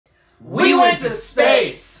We went to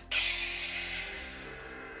space!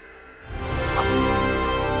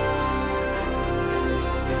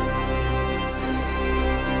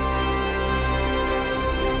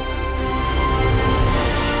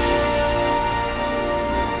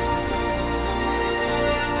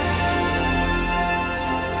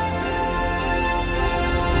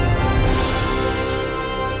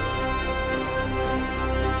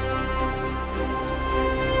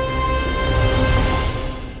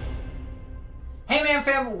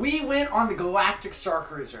 We went on the Galactic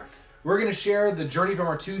Starcruiser. We're going to share the journey from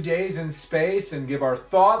our 2 days in space and give our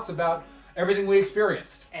thoughts about everything we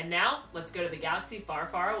experienced. And now, let's go to the galaxy far,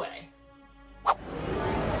 far away.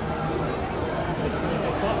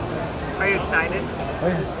 Are you excited?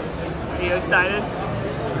 Are you excited?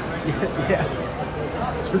 Yes.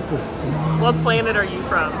 Just What planet are you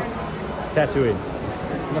from? Tatooine.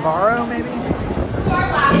 Navarro, maybe?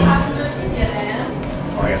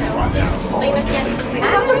 Oh, I gotta squat down. I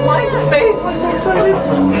have to fly to space. I'm so excited. I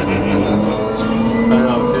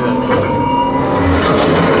know, see that.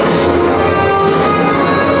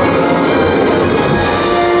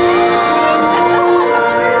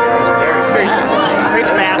 Very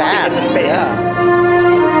fast to get to space. Yeah.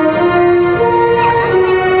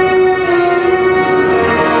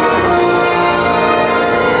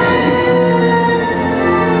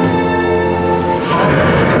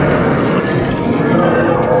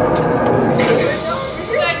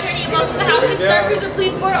 Starcruiser,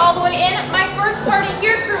 please board all the way in. My first party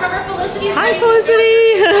here, crew member Felicity is Hi, ready Felicity!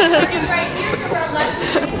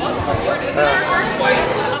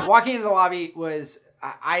 Walking into the lobby was,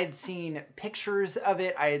 I had seen pictures of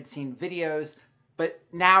it, I had seen videos, but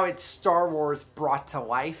now it's Star Wars brought to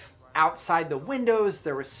life. Outside the windows,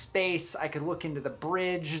 there was space. I could look into the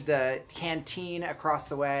bridge, the canteen across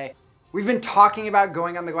the way. We've been talking about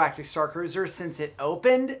going on the Galactic Starcruiser since it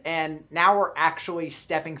opened, and now we're actually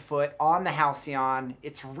stepping foot on the Halcyon.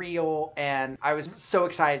 It's real, and I was so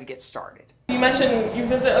excited to get started. You mentioned you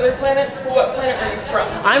visit other planets, but what planet are you from?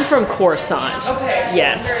 I'm from Coruscant. Okay.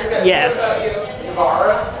 Yes, Very good. yes.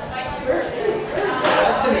 Navarro?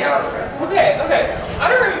 That's in the outer rim. Okay.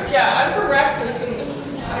 Outer rim, yeah, I'm from Raxus, and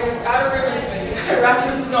outer rim is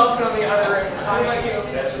Raxus is also on the outer rim. How about you?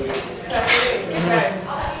 Tatooine. Okay.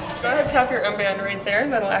 Go ahead, tap your M-band right there,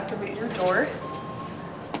 that'll activate your door.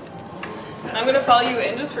 And I'm gonna follow you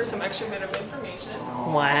in just for some extra bit of information.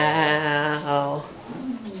 Wow.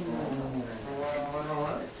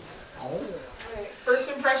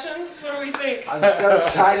 First impressions, what do we think? I'm so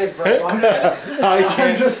excited for a long time.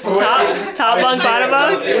 I'm just Top bunk, bottom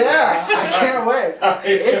bunk? Yeah, I can't wait.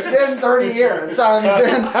 It's been 30 years, so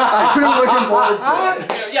I've been looking forward to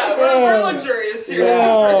it. Yeah, we're luxurious here.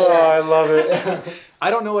 Yeah, for sure. I love it. I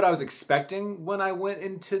don't know what I was expecting when I went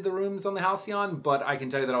into the rooms on the Halcyon, but I can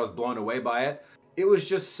tell you that I was blown away by it. It was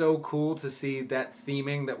just so cool to see that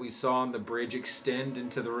theming that we saw on the bridge extend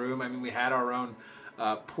into the room. I mean, we had our own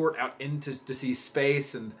port out into to see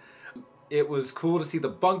space, and it was cool to see the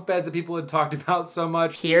bunk beds that people had talked about so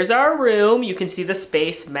much. Here's our room. You can see the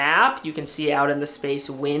space map. You can see out in the space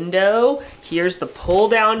window. Here's the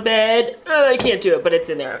pull-down bed. I can't do it, but it's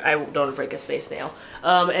in there. I don't want to break a space nail.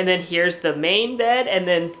 And then here's the main bed, and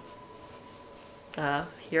then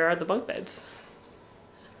here are the bunk beds.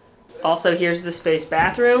 Also, here's the space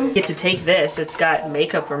bathroom. You get to take this. It's got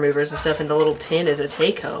makeup removers and stuff, and the little tin is a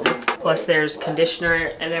take-home. Plus, there's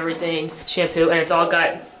conditioner and everything, shampoo, and it's all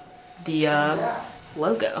got the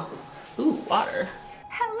logo. Ooh, water.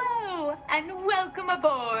 Hello, and welcome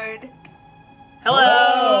aboard.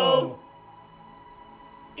 Hello!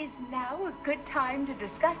 Is now a good time to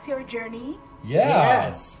discuss your journey?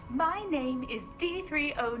 Yes. My name is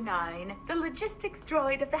D309, the logistics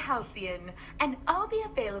droid of the Halcyon, and I'll be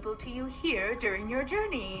available to you here during your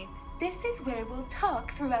journey. This is where we'll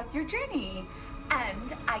talk throughout your journey.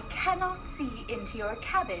 And I cannot see into your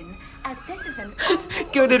cabin, as this is an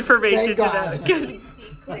Good information Thank to God. know. Good. speak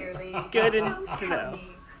clearly. Good So to tell know.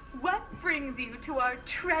 me, what brings you to our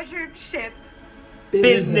treasured ship?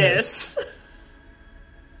 Business.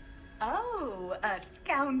 Oh, a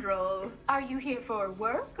scoundrel. Are you here for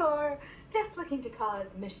work or just looking to cause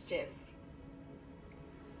mischief?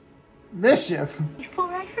 Mischief.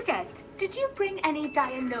 Before I forget, did you bring any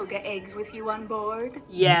Dianoga eggs with you on board?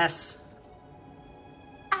 Yes.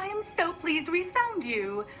 I am so pleased we found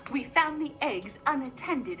you. We found the eggs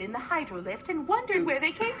unattended in the hydrolift and wondered where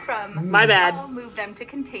they came from. My bad. I'll move them to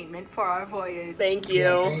containment for our voyage. Thank you.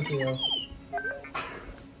 Yeah, thank you.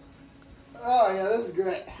 Oh yeah, this is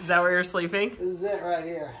great. Is that where you're sleeping? This is it right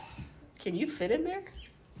here. Can you fit in there?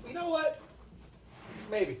 You know what?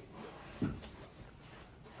 Maybe.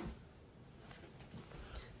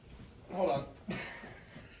 Hold on.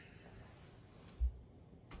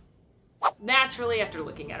 Naturally, after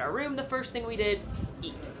looking at our room, the first thing we did,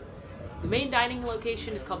 eat. The main dining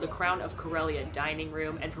location is called the Crown of Corellia Dining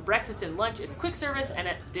Room, and for breakfast and lunch, it's quick service, and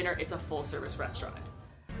at dinner, it's a full-service restaurant.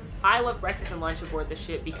 I love breakfast and lunch aboard the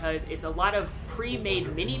ship because it's a lot of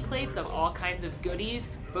pre-made mini plates of all kinds of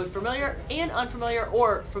goodies, both familiar and unfamiliar,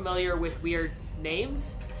 or familiar with weird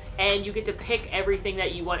names, and you get to pick everything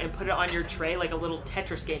that you want and put it on your tray like a little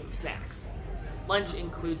Tetris game of snacks. Lunch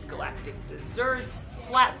includes galactic desserts,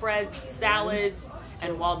 flatbreads, salads,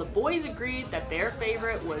 and while the boys agreed that their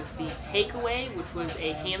favorite was the takeaway, which was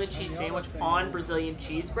a ham and cheese sandwich on Brazilian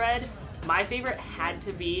cheese bread, my favorite had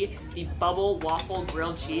to be the bubble waffle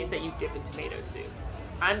grilled cheese that you dip in tomato soup.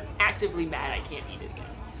 I'm actively mad I can't eat it again.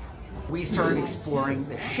 We started exploring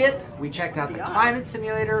the ship. We checked out the climate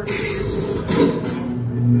simulator.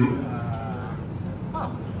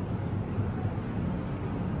 Oh,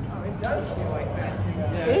 it does feel like that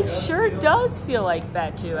too. It sure does feel like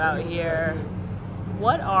Batu out here.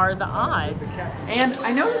 What are the odds? And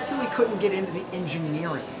I noticed that we couldn't get into the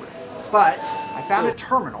engineering room, but I found a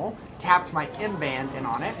terminal, tapped my M-band in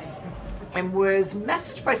on it, and was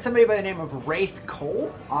messaged by somebody by the name of Wraith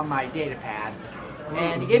Cole on my data pad.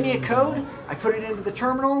 And he gave me a code, I put it into the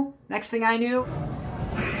terminal, next thing I knew...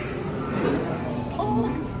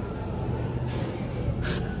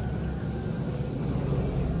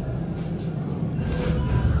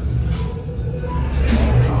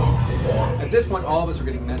 At this point, all of us were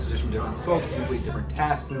getting messages from different folks to complete different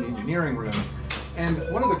tasks in the engineering room. And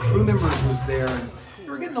one of the crew members was there, and we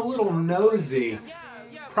were getting a little nosy.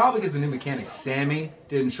 Probably because the new mechanic, Sammy,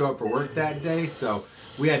 didn't show up for work that day, so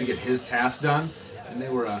we had to get his task done. And they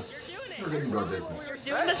were getting real business.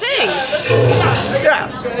 Doing the things! Yeah.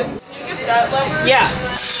 Good. Get that lever. Yeah.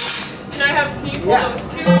 Can I have people those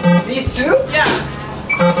two? These two? Yeah.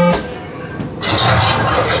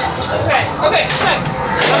 Okay, thanks.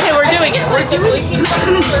 Okay, we're doing it. We're doing it.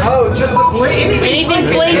 Oh, just the blink. Anything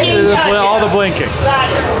blinking, touch All it. the blinking. Got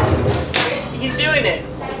it. He's doing it.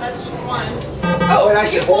 That's just one. Oh, and I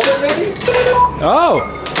should hold it maybe? Oh,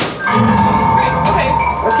 Great. Okay.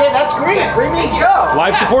 Okay, that's green. Green means go.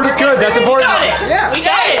 life support is good. That's We important. got it. Yeah. We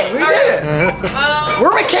got it. We did it.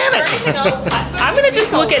 We're mechanics. Anything else? I'm gonna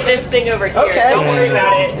just look at this thing over here. Okay. Don't worry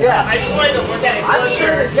about it. Yeah. I just wanted to look at it I'm closer.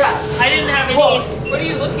 sure, yeah. I didn't have any. Well, What are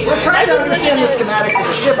you looking we're at? trying to just understand the looking schematics of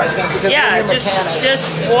the ship, I think, because Yeah, we're new mechanics.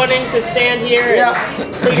 just wanting to stand here Yeah.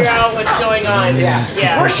 and figure out what's going on. Yeah.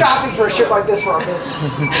 Yeah. We're shopping for a ship like this for our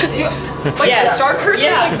business. Like Yes. Starcruiser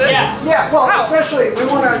Yeah. like this? Yeah. Yeah, well, especially we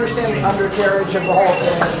want to understand the undercarriage of the whole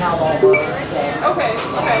thing and how it all works. So. Okay.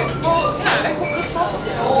 Well, yeah, I hope this helps.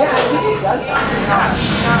 Yeah, I think it does.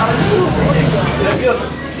 It feels,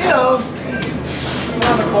 you know,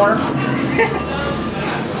 around the corner.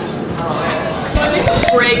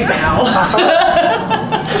 Break now.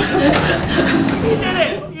 You did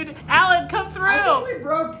it. You did. Alan, come through. I think we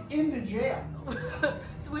broke into jail.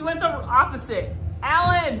 So we went the opposite.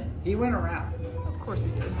 Alan. He went around. Of course he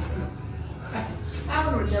did.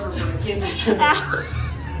 Alan would never break into jail.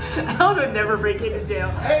 Alan would never break into jail.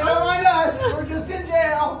 Hey, don't mind us. We're just in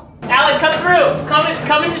jail. Alan, come through.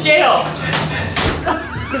 Come into jail.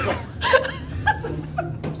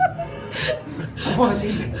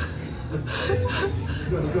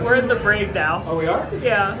 We're in the Brave now. Oh, we are?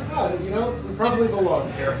 Yeah. Oh, you know, we probably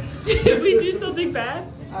belong here. Did we do something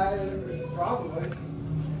bad? Probably.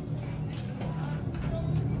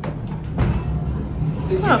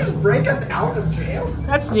 Did you just break us out of jail?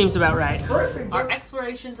 That seems about right. First we Our broke.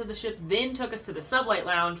 explorations of the ship then took us to the Sublight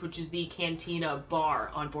Lounge, which is the cantina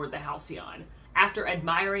bar on board the Halcyon. After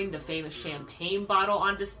admiring the famous champagne bottle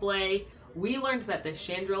on display, we learned that the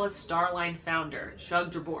Chandrilla Starline founder,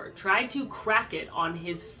 Shug Jabor, tried to crack it on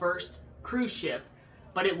his first cruise ship,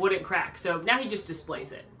 but it wouldn't crack, so now he just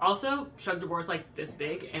displays it. Also, Shug Jabor is like this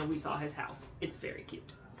big, and we saw his house. It's very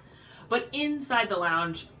cute. But inside the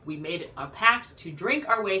lounge, we made a pact to drink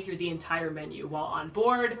our way through the entire menu while on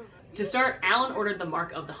board. To start, Alan ordered the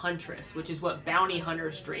Mark of the Huntress, which is what bounty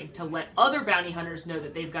hunters drink to let other bounty hunters know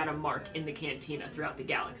that they've got a mark in the cantina throughout the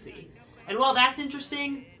galaxy. And while that's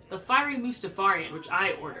interesting, the Fiery Mustafarian, which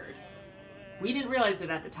I ordered, we didn't realize it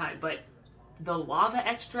at the time, but the lava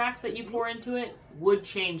extract that you pour into it would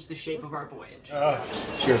change the shape of our voyage.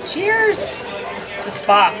 Cheers. Cheers! To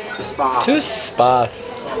spas. The spa. To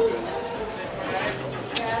spas.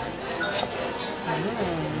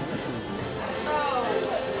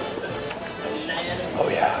 Oh,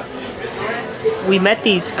 yeah. We met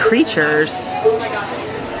these creatures.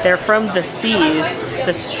 They're from the seas,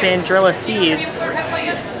 the Chandrilla seas,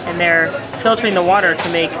 and they're filtering the water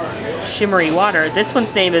to make shimmery water. This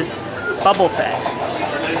one's name is Bubble Fett.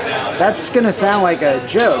 That's gonna sound like a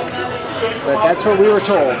joke, but that's what we were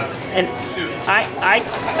told. And I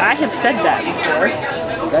have said that before.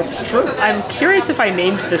 That's true. I'm curious if I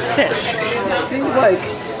named this fish. It seems like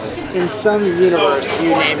in some universe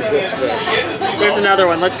you named this fish. There's another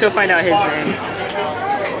one. Let's go find out his name.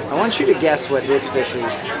 I want you to guess what this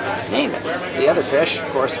fish's name is. The other fish, of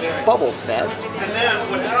course, Bubble Fett.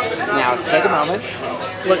 Now, take a moment.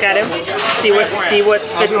 Look at him. See what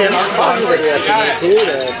fits him. Pause the video if you need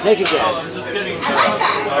to make a guess.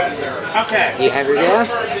 Okay. Do you have your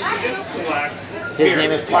guess? His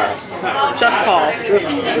name is Paul. Just Paul.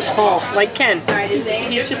 Just Paul. Like Ken.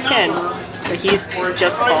 He's just Ken. But he's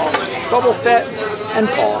just Paul. Bubble Fett and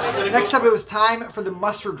Paul. Next up, it was time for the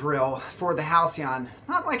muster drill for the Halcyon.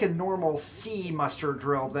 Not like a normal sea muster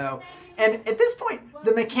drill, though. And at this point,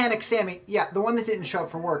 the mechanic, Sammy, yeah, the one that didn't show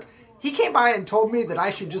up for work, he came by and told me that I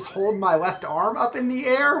should just hold my left arm up in the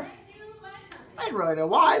air. I didn't really know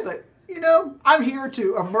why, but, you know, I'm here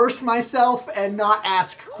to immerse myself and not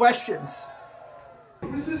ask questions.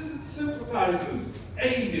 Resistant sympathizers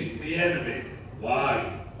aiding the enemy.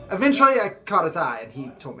 Why? Eventually, I caught his eye, and he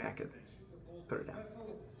told me I could put it down.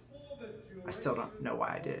 I still don't know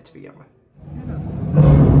why I did it to begin with.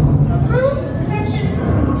 Crew, section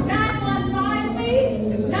 915,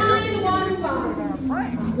 please.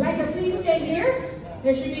 915. Like to please stay here.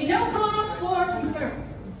 There should be no cause for concern.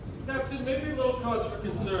 Captain, maybe a little cause for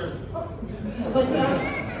concern. But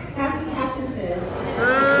as the captain says.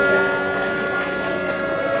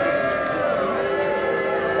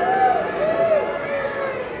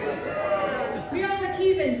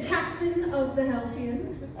 Captain of the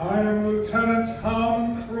Halcyon. I am Lieutenant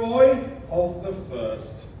Harmon Croy of the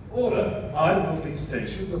First Order. I will be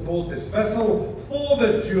stationed aboard this vessel for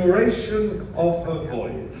the duration of her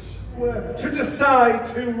voyage. To decide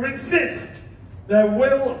to resist, there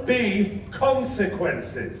will be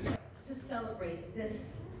consequences. To celebrate this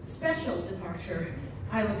special departure,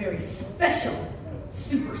 I have a very special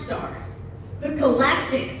superstar. The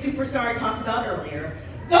Galactic Superstar I talked about earlier.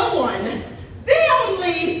 The one, the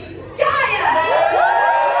only Gaia!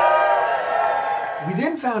 We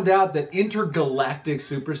then found out that intergalactic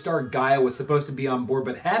superstar Gaia was supposed to be on board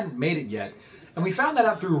but hadn't made it yet, and we found that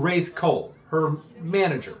out through Wraith Cole, her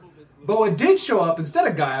manager. But what did show up instead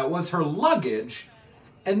of Gaia was her luggage,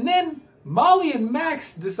 and then Molly and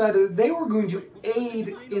Max decided that they were going to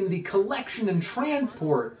aid in the collection and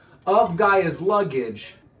transport of Gaia's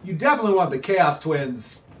luggage. You definitely want the Chaos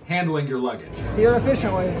Twins handling your luggage. Steer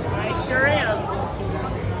efficiently. I sure am.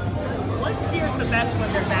 What steer's the best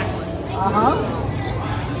when they're backwards?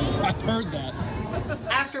 I've heard that.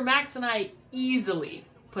 After Max and I easily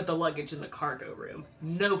put the luggage in the cargo room,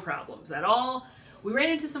 no problems at all, we ran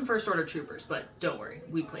into some First Order troopers, but don't worry,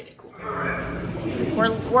 we played it cool.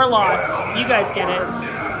 We're lost. You guys get it.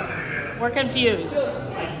 We're confused.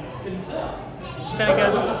 Just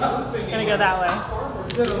gonna go that way.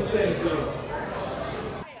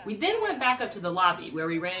 We then went back up to the lobby where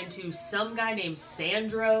we ran into some guy named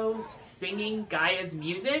Sandro singing Gaia's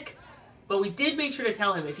music, but we did make sure to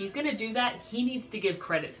tell him if he's gonna do that, he needs to give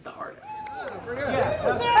credit to the artist. I'm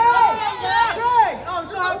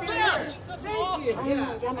sorry. That's awesome.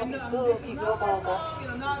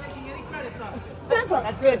 Not making any credits on it.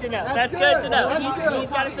 That's good to know. That's good to know. He's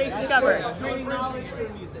got his bases covered. Training knowledge for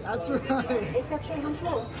music. That's right.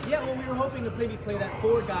 Yeah, well, we were hoping to maybe play that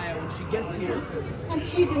for Gaia when she gets here too. And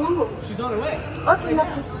she's on her way.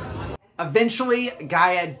 Eventually,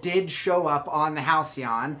 Gaia did show up on the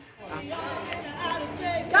Halcyon. Gaia!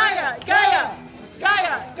 Gaia! Gaia!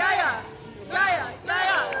 Gaia! Gaia!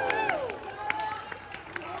 Gaia!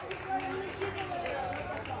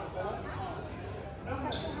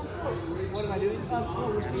 What am I doing?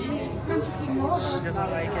 She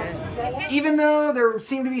doesn't like it. Even though there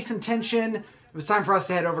seemed to be some tension, it was time for us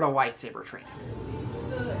to head over to lightsaber training.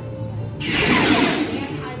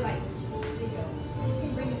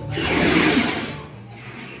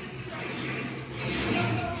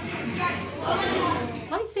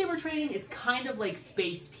 Lightsaber training is kind of like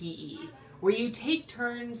space PE, where you take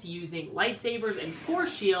turns using lightsabers and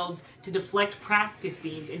force shields to deflect practice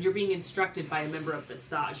beams, and you're being instructed by a member of the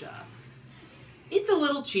Saja. It's a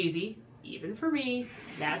little cheesy, even for me.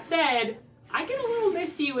 That said, I get a little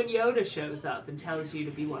misty when Yoda shows up and tells you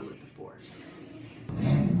to be one with the Force.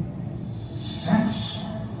 Sense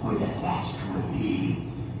where the last will be,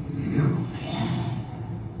 you can.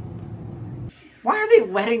 Why are they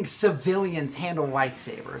letting civilians handle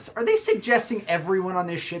lightsabers? Are they suggesting everyone on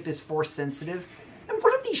this ship is force sensitive? And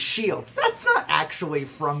what are these shields? That's not actually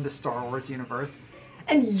from the Star Wars universe.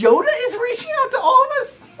 And Yoda is reaching out to all of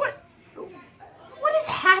us? What? is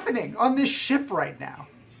happening on this ship right now?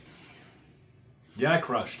 Yeah, I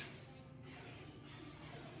crushed.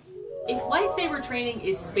 If lightsaber training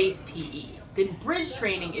is space PE, then bridge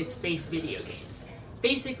training is space video games.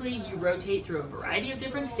 Basically, you rotate through a variety of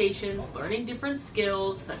different stations, learning different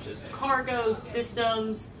skills such as cargo,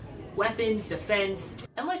 systems, weapons, defense,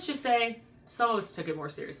 and let's just say, some of us took it more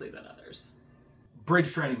seriously than others.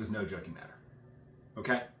 Bridge training was no joking matter.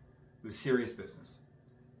 Okay? It was serious business.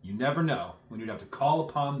 You never know when you'd have to call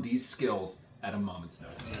upon these skills at a moment's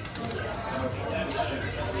notice.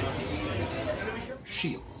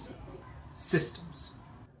 Shields, systems,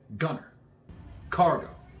 gunner, cargo.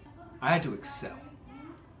 I had to excel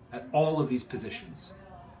at all of these positions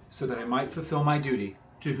so that I might fulfill my duty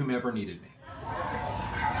to whomever needed me.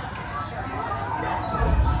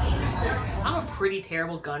 I'm a pretty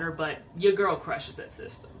terrible gunner, but your girl crushes at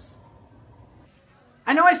systems.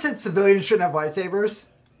 I know I said civilians shouldn't have lightsabers,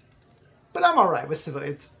 but I'm alright with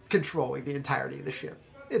civilians controlling the entirety of the ship.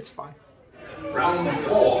 It's fine. Round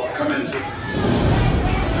 4 commencing.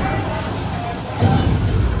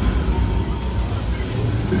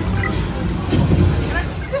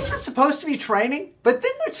 This was supposed to be training, but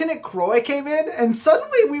then Lieutenant Croy came in, and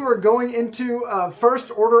suddenly we were going into a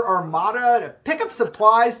First Order Armada to pick up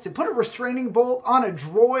supplies, to put a restraining bolt on a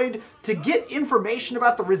droid, to get information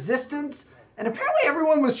about the Resistance, and apparently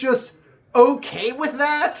everyone was just okay with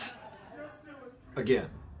that. Again,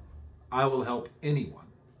 I will help anyone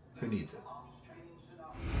who needs it.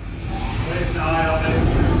 Keep an eye on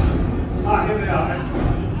engines. Ah, here they are,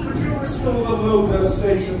 excellent. Could you restore the loader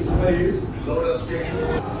stations, please? Loader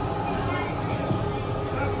stations.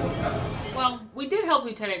 Well, we did help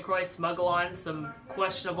Lieutenant Croy smuggle on some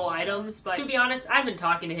questionable items, but to be honest, I've been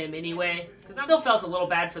talking to him anyway, because I still felt a little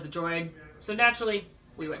bad for the droid, so naturally,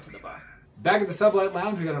 we went to the bar. Back at the Sublight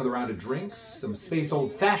Lounge, we got another round of drinks, some space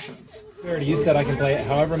old fashions. You said I can play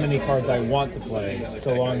however many cards I want to play,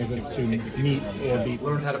 so long as it's to meet or beat.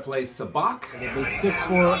 Learned how to play sabacc. It'll be 6,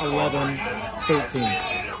 4, 11, 13.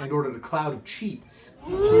 And ordered a cloud of cheese.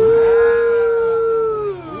 Do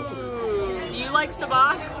you like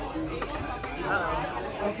sabacc?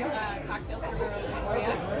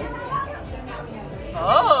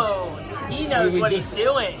 Oh, he knows what he's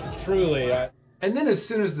doing. Truly. And then as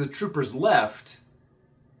soon as the troopers left,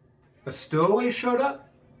 a stowaway showed up.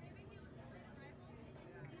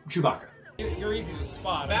 Chewbacca. You're easy to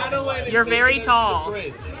spot. You're very tall.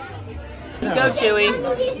 Let's go, Chewie.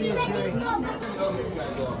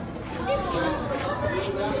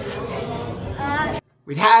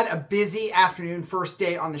 We'd had a busy afternoon first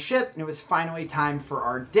day on the ship, and it was finally time for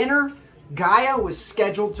our dinner. Gaia was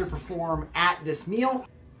scheduled to perform at this meal.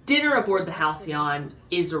 Dinner aboard the Halcyon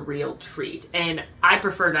is a real treat, and I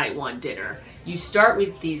prefer night one dinner. You start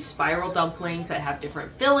with these spiral dumplings that have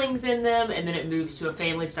different fillings in them, and then it moves to a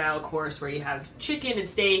family-style course where you have chicken and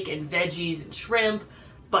steak and veggies and shrimp.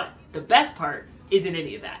 But the best part isn't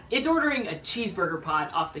any of that. It's ordering a cheeseburger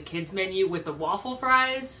pot off the kids' menu with the waffle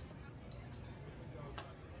fries.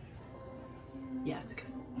 Yeah, it's good.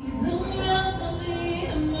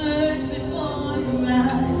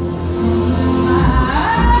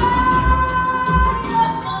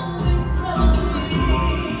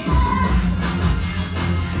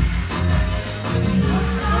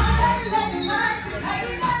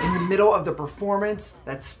 Middle of the performance,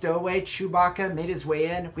 that stowaway Chewbacca made his way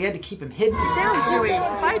in. We had to keep him hidden. Down, Chewie.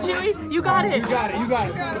 Bye, Chewie. You got it. You got it. You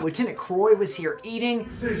got it. Lieutenant Croy was here eating.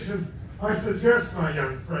 Decision, I suggest, my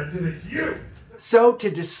young friend, it is you. So to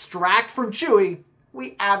distract from Chewie,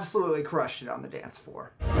 we absolutely crushed it on the dance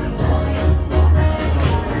floor.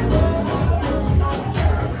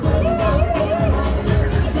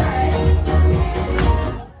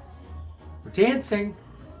 We're dancing.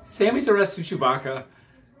 Sammy's arresting Chewbacca.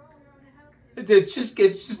 It's just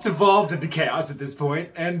evolved into chaos at this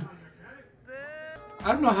point, and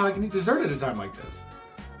I don't know how I can eat dessert at a time like this.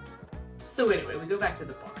 So anyway, we go back to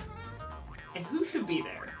the bar. And who should be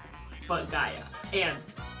there but Gaia? And,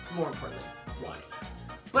 more importantly, Wani.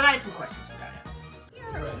 But I had some questions for Gaia.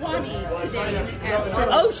 Wani today.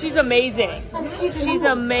 Oh, she's amazing. She's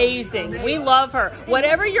amazing. We love her.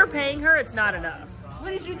 Whatever you're paying her, it's not enough. What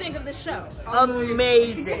did you think of the show?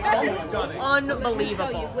 Amazing. Unbelievable.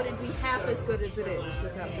 Unbelievable. Would it be half as good as it is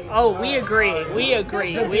without this? Oh, we agree. We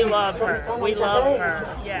agree. We love her. We love her.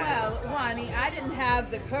 Yes. Well, Wani, I didn't have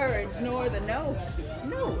the courage nor the no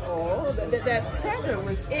know. Oh, that saber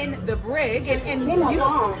was in the brig, and you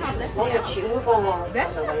somehow left it out.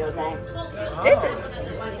 That's not. Is it?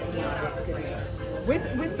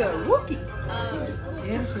 With the Wookiee.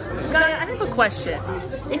 Interesting. Guy, I have a question.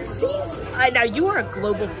 It seems, now you are a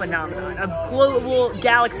global phenomenon, a global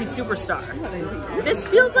galaxy superstar. This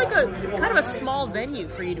feels like a kind of a small venue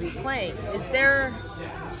for you to be playing. Is there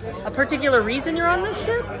a particular reason you're on this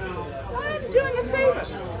ship? I'm doing a favor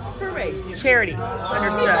for me. Charity.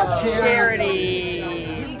 Understood.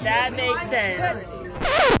 Charity. That makes sense.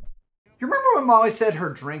 You remember when Molly said her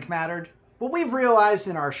drink mattered? What we've realized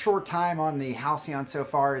in our short time on the Halcyon so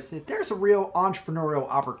far is that there's a real entrepreneurial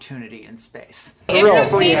opportunity in space. If you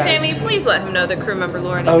see Sammy, please let him know that crew member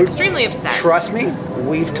Lauren is extremely upset. Trust me,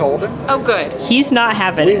 we've told him. Oh, good. He's not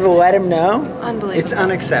having it. We've let him know. Unbelievable. It's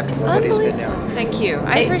unacceptable what he's been doing. Thank you.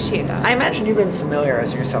 I appreciate that. I imagine you've been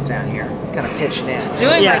familiarizing yourself down here, kind of pitched in.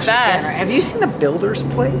 Doing my best. Have you seen the builder's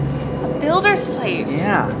plate? A builder's plate?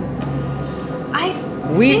 Yeah.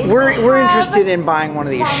 We're interested in buying one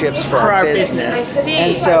of these ships for our business. I see.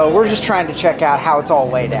 And so we're just trying to check out how it's all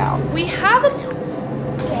laid out. We have a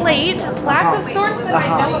plate, a plaque of sorts that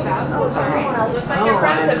I know about. So sorry. Looks like your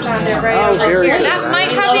friends have found it right over here. That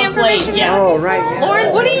might have the information. Yeah. Oh, right. Yeah.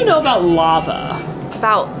 Lauren, what do you know about lava?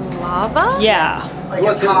 About lava? Yeah. Like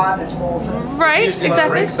it's hot, it's molten. Right,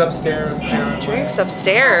 exactly. Drinks upstairs. Drinks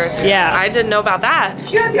upstairs. Yeah. I didn't know about that.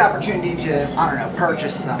 If you had the opportunity to, I don't know,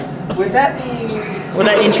 purchase some, would that be... Would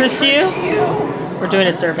that interest you? We're doing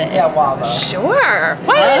a survey. Yeah, lava. Sure.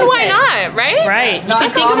 Why not, right? Right.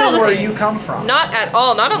 Not common where you come from. Not at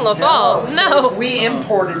all. Not on Laval. So if we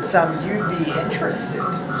imported some, you'd be interested.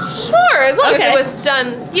 Sure, as long as it was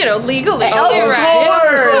done, legally. Of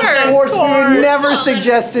course, we would never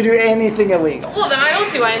suggest to do anything illegal. Well, then I don't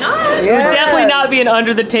see why not. It would definitely not be an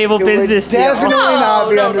under-the-table business deal. Definitely not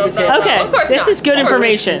be under the table. Okay, of course this not. is good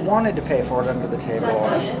information. If you wanted to pay for it under the table,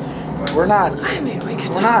 we're not. I mean, we could.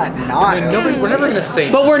 We're not. We're never going to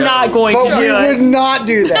say. But we're not going to do it. But we would not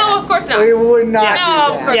do that. No, of course not. We would not do No, that.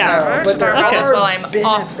 of course not. But there As are well, I'm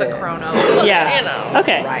off the chrono. Yeah.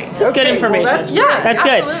 Okay. Right. This is good information. Well, that's That's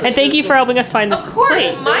good. absolutely. And thank you for helping us find this Of course,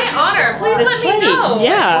 plate. my honor. Please This let me plate. know.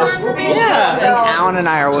 Yeah. More information. Alan and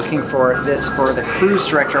I are looking for this for the cruise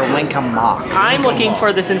director, Lincoln Mock. I'm looking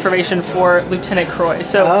for this information for Lieutenant Croy.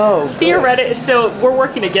 So theoretically, so we're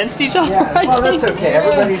working against each other. Yeah, well, that's okay.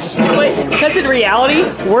 Everybody just because in reality,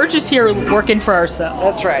 we're just here working for ourselves.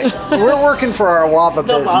 That's right. We're working for our lava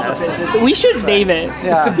business. Lava business. We should name it.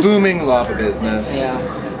 Yeah. It's a booming lava business.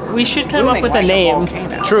 Yeah. We should come up Booming with like a name.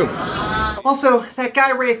 volcano. True. Also, that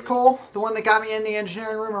guy Wraith Cole, the one that got me in the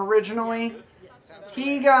engineering room originally,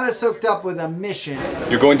 he got us hooked up with a mission.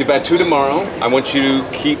 You're going to Batu tomorrow. I want you to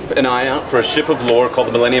keep an eye out for a ship of lore called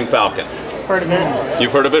the Millennium Falcon. Heard of it?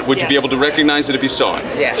 You've heard of it? Would you be able to recognize it if you saw it?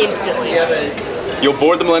 Yes. Instantly. You'll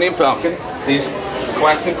board the Millennium Falcon. These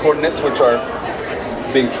Quaxin coordinates, which are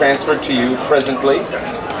being transferred to you presently,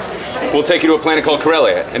 will take you to a planet called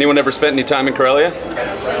Corellia. Anyone ever spent any time in Corellia?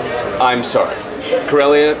 I'm sorry.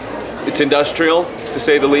 Corellia, it's industrial, to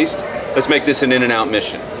say the least. Let's make this an in-and-out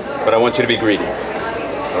mission. But I want you to be greedy.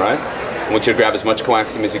 All right? I want you to grab as much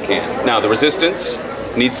Quaxim as you can. Now, the Resistance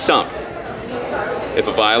needs some. If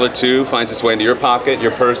a vial or two finds its way into your pocket,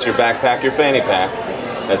 your purse, your backpack, your fanny pack,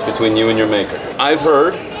 that's between you and your maker. I've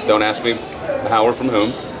heard, don't ask me how or from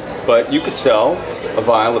whom, but you could sell a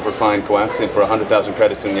vial of refined Quaxim for 100,000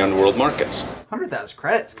 credits in the underworld markets. 100,000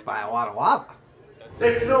 credits could buy a lot of lava.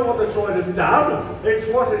 It's not what the droid has done, it's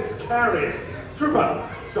what it's carrying. Trooper,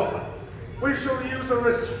 stop. We shall use a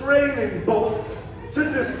restraining bolt to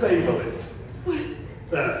disable it.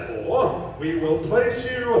 Therefore, we will place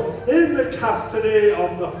you in the custody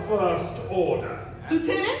of the First Order.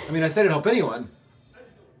 Lieutenant? I mean, I said it'd help anyone.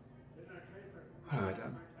 What have I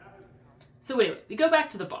done? So anyway, we go back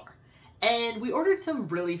to the bar, and we ordered some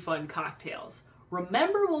really fun cocktails.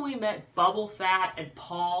 Remember when we met Bubble Fat and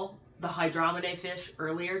Paul, the Hydromede fish,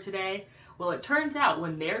 earlier today? Well, it turns out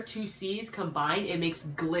when their two C's combine, it makes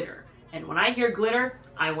glitter. And when I hear glitter,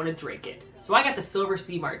 I want to drink it. So I got the Silver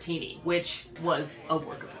Sea Martini, which was a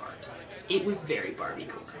work of art. It was very Barbie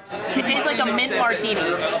cool. It tastes like a mint martini.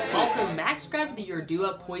 Also, Max grabbed the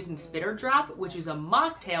Yordua Poison Spitter Drop, which is a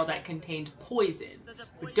mocktail that contained poison.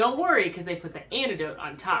 But don't worry, because they put the antidote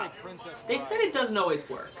on top. They said it doesn't always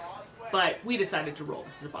work, but we decided to roll the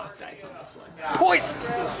Sabak dice on this one. Poison!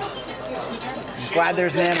 I'm glad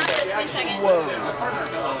there's an antidote. Whoa.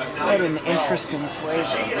 What an interesting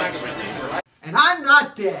flavor. And I'm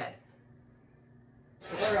not dead.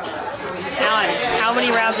 Alan, how many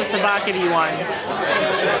rounds of Sabak have you won?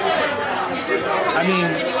 I mean,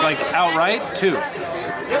 like outright, 2.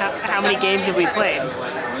 How many games have we played?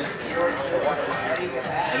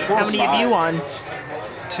 How many have you won?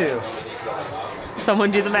 2.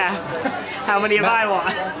 Someone do the math. How many have I won?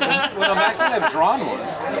 Well, Max and I have drawn one.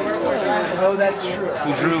 Oh, that's true.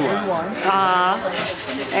 You drew one.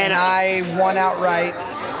 And I won outright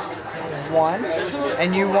 1,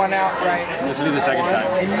 and you won outright. This will be the second time.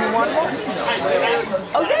 And you won 1.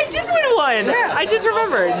 Oh, yeah, I did win one. Yeah. I just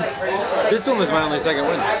remembered. This one was my only second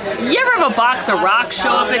win. You ever have a box of rocks show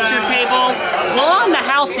up at your table? Well, on the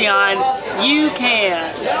Halcyon, you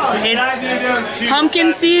can. It's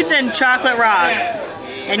pumpkin seeds and chocolate rocks.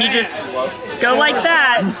 And you just go like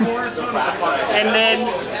that, and then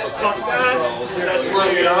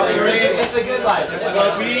It's a good life. Live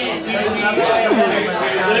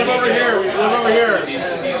over here.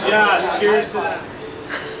 Yes, cheers to that.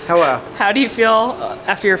 Hello. How do you feel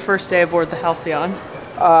after your first day aboard the Halcyon?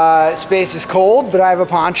 Space is cold, but I have a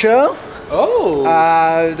poncho. Oh.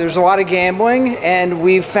 There's a lot of gambling, and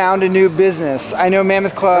we've found a new business. I know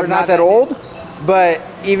Mammoth Club not that old, but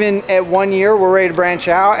even at 1 year, we're ready to branch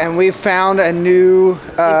out, and we've found a new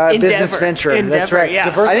business venture. That's right. Yeah.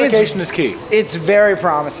 Diversification is key. It's very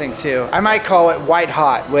promising too. I might call it white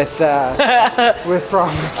hot with with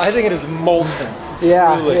promise. I think it is molten.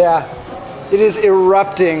 Yeah, Truly. yeah. It is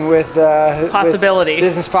erupting with Possibility. with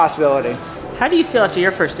business possibility. How do you feel after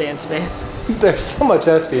your first day in space? There's so much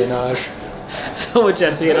espionage. So much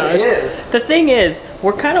espionage. It is. The thing is,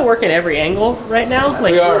 we're kind of working every angle right now.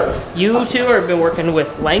 Like, We are. You two have been working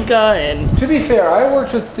with Lenka, and To be fair, I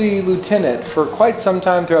worked with the lieutenant for quite some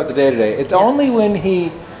time throughout the day today. It's only when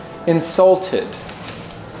he insulted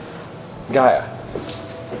Gaia.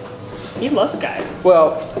 he loves Gaia.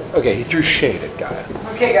 Well, okay, he threw shade at Gaia.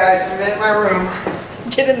 Okay, guys, I'm in my room.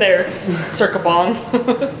 Get in there, Circabong.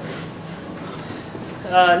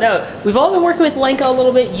 No, we've all been working with Lenka a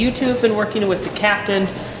little bit. You two have been working with the captain,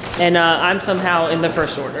 and I'm somehow in the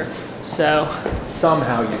first order. So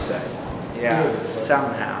Somehow, you say. Yeah,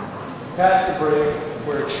 somehow. Past the brig,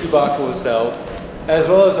 where Chewbacca was held, as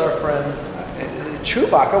well as our friends.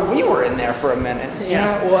 Chewbacca, we were in there for a minute.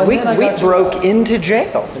 yeah. Well, We broke into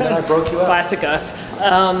jail. And then I broke you out. Classic us.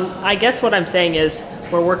 I guess what I'm saying is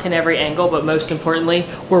we're working every angle, but most importantly,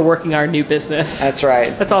 we're working our new business. That's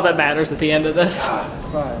right. That's all that matters at the end of this.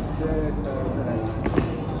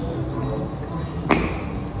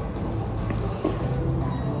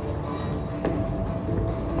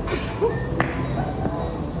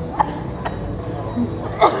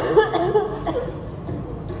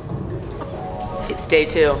 It's day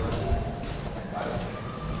 2.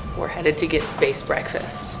 We're headed to get space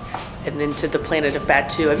breakfast and then to the planet of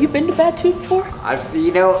Batu. Have you been to Batu before?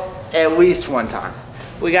 You know, at least one time.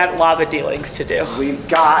 We got lava dealings to do. We've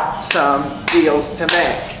got some deals to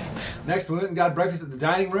make. Next, we went and got breakfast at the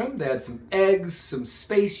dining room. They had some eggs, some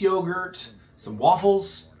space yogurt, some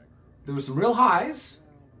waffles. There were some real highs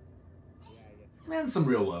and some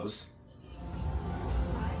real lows.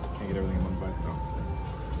 Can't get everything in one bite though.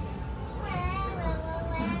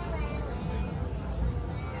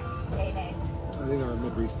 I think I'm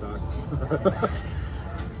mid-restock.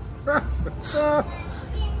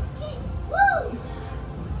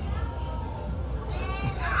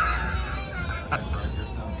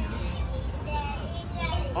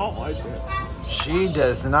 Oh my God. She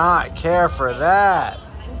does not care for that.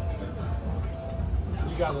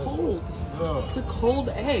 It's cold. It's a cold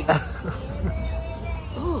egg.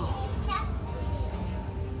 Oh.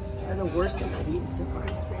 They're the worst thing I've eaten so far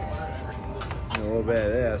in space. A little bit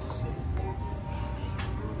of this.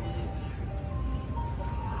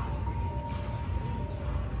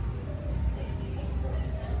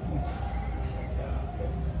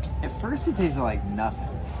 At first it tasted like nothing.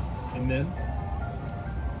 And then?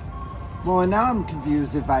 Well, and now I'm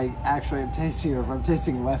confused if I actually am tasting or if I'm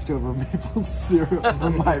tasting leftover maple syrup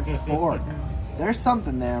from my fork. There's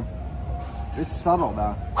something there. It's subtle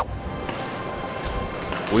though.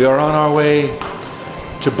 We are on our way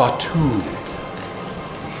to Batu.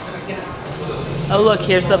 Oh look,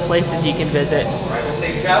 here's the places you can visit.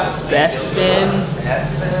 Safe travels. Bespin.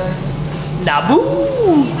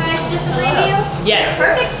 Naboo! You guys just a preview? Yes.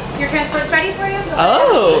 Perfect. Your transport's ready for you?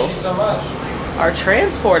 Oh. Thank you so much. Our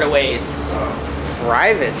transport awaits.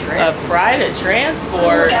 Private transport. A private transport.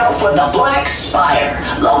 Look out for the Black Spire,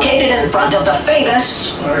 located in front of the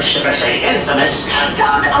famous, or should I say infamous,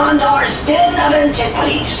 Doc Ondar's Den of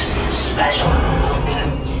Antiquities. Special.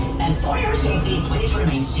 And for your safety, please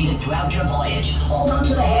remain seated throughout your voyage. Hold on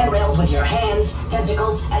to the handrails with your hands,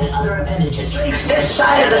 tentacles, and other appendages. This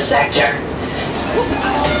side of the sector.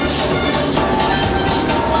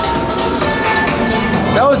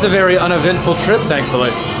 That was a very uneventful trip,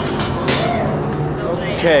 thankfully.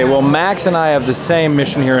 Okay, well, Max and I have the same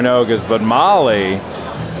mission here in Oga's, but Molly...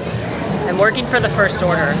 I'm working for the First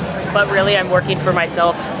Order, but really I'm working for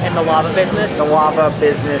myself in the lava business. The lava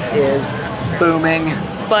business is booming.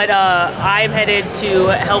 But I'm headed to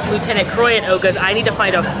help Lieutenant Croy at Oga's. I need to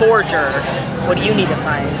find a forger. What do you need to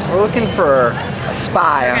find? We're looking for a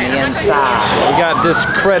spy on the inside. We got this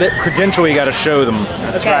credential we got to show them.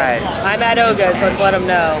 That's right. I'm at Oga's, let's let them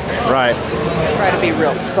know. Right. Try to be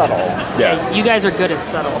real subtle. Yeah. You guys are good at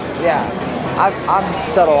subtle. Yeah. I'm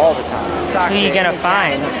subtle all the time. Who are you gonna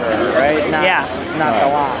find? Right? Not the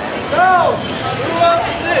line. So, who else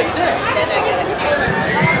is this?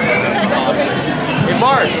 Hey,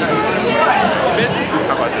 Mark. You busy?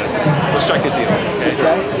 How about this? We'll strike a deal,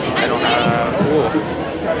 okay? I don't have... Ooh.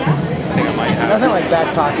 I think I might have... Nothing like back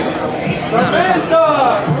pocket.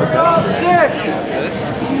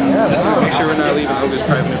 Just to make sure we're not leaving Oga's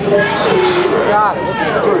private information. Got it.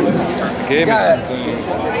 Gave me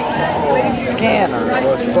something. Scanner,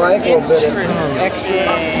 looks like. A little bit of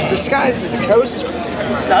extra. Disguised as a coaster.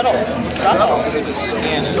 Subtle. Subtle.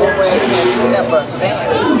 Scanner. No way I can't clean up a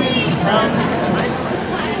band.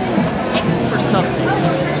 For something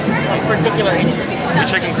of particular interest. You're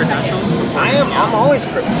checking credentials? I'm always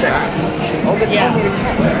checking. Told me to check.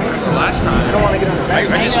 Last time. I don't want to get on the back.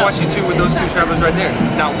 I just watched you two with those two travelers right there.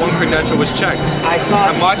 Not one credential was checked. I saw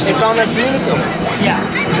it. I'm watching. It's on the communicator. Yeah.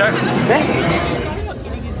 Exactly.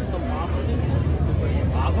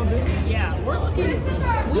 Yeah, we're looking.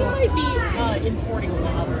 We might be importing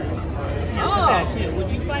lava. That too. Would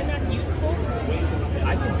you find that useful?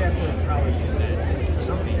 I could definitely probably use that for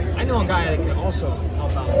something. I know a guy that can also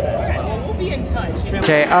help out with that as well. Well, we'll be in touch.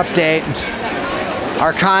 Okay, update.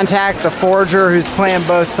 Our contact, the forger, who's playing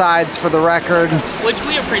both sides for the record. Which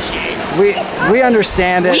we appreciate. We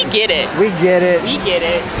understand it. We get it. We get it. We get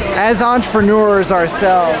it. As entrepreneurs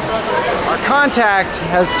ourselves, our contact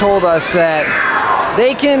has told us that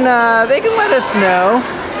they can let us know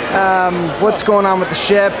what's going on with the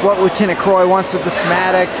ship, what Lieutenant Croy wants with the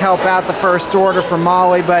schematics, help out the First Order for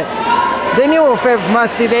Molly, but they need a little favor from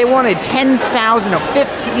us. See, they wanted 10,000 or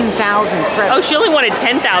 15,000 credits. Oh, she only wanted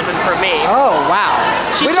 10,000 for me. Oh, wow.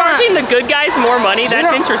 She's charging the good guys more money?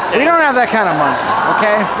 That's interesting. We don't have that kind of money,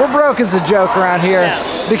 okay? We're broke as a joke around here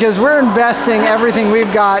because we're investing everything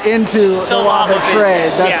we've got into the lava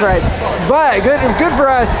trade. That's right. But good for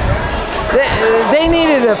us. They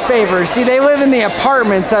needed a favor. See, they live in the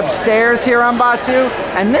apartments upstairs here on Batu,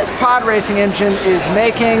 and this pod racing engine is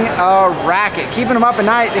making a racket. Keeping them up at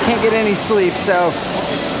night, they can't get any sleep, so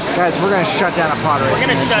guys, we're gonna shut down a pod racing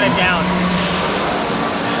engine. We're gonna shut it down.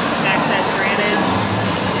 Access granted.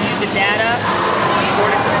 Use the data.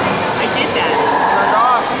 I did that. Turned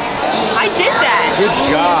off. I did that. Good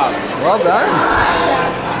job. Well done.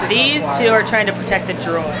 So these two are trying to protect the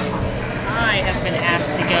droid. I have been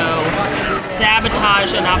asked to go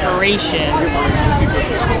sabotage an operation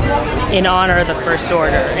in honor of the First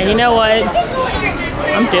Order. And you know what?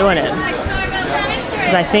 I'm doing it.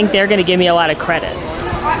 Because I think they're going to give me a lot of credits.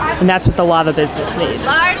 And that's what the lava business needs.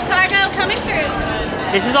 Large cargo coming through.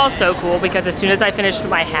 This is all so cool because as soon as I finished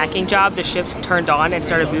my hacking job, the ships turned on and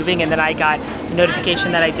started moving, and then I got a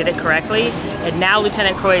notification that I did it correctly. And now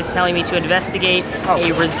Lieutenant Croy is telling me to investigate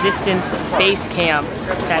a resistance base camp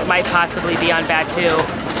that might possibly be on Batu.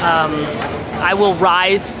 I will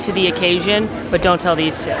rise to the occasion, but don't tell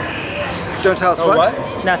these two. Don't tell us what?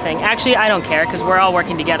 Nothing. Actually, I don't care because we're all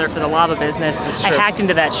working together for the lava business. I hacked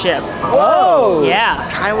into that ship. Whoa! Yeah.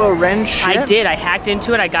 Kylo Ren ship? I did. I hacked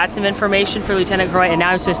into it. I got some information for Lieutenant Croy, and now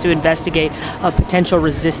I'm supposed to investigate a potential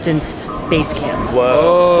resistance base camp.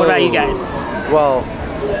 Whoa. What about you guys? Well,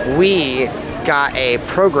 we got a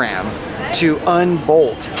program to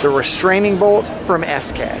unbolt the restraining bolt from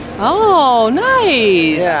SK. Oh,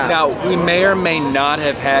 nice. Yeah. Now, we may or may not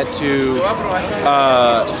have had to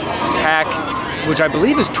hack, which I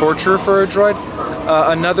believe is torture for a droid,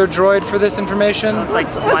 another droid for this information. It's like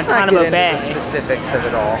Let's not Guantanamo get Bay. into the specifics of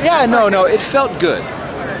it all. Yeah, no, it felt good.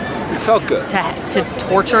 It felt good. To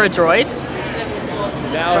torture a droid?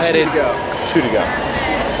 Now headed two to go.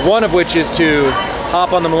 One of which is to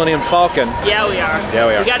hop on the Millennium Falcon. Yeah, we are. Yeah,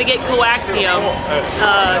 we are. We got to get coaxium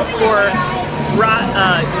for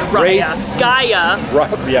Raya. Gaia.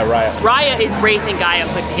 Raya. Raya is Wraith and Gaia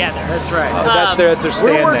put together. That's right. That's their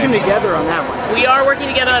stand We're working name. together on that one. We are working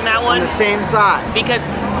together on that one. On the same side. Because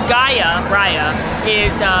Raya,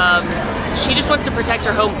 is she just wants to protect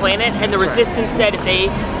her home planet, and the Resistance said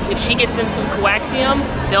if she gets them some coaxium,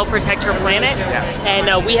 they'll protect her planet. Yeah.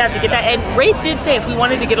 And we have to get that. And Wraith did say if we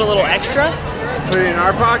wanted to get a little extra, put it in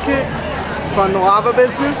our pocket. Fund the lava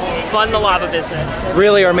business. Fund the lava business.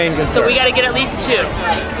 Really our main concern. So we got to get at least two.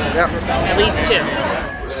 Yep. At least two.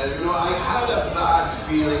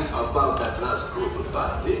 about that last group of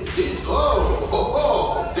bandits. This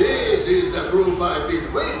is the group I've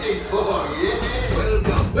been waiting for, yeah?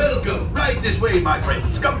 Welcome. Right this way, my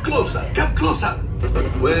friends. Come closer, come closer.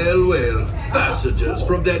 Well, passengers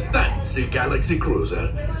from that fancy Galaxy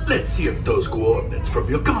Cruiser, let's see if those coordinates from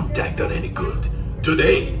your contact are any good.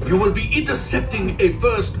 Today, you will be intercepting a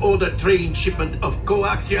first-order train shipment of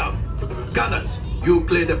coaxium. Gunners, you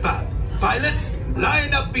clear the path. Pilots,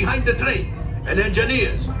 line up behind the train. And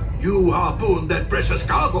engineers, you harpoon that precious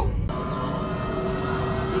cargo.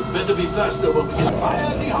 You better be faster when we can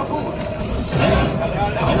fire the harpoon.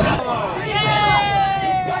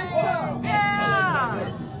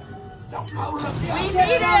 We need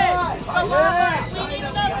it! Come on! We need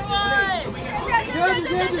another one! You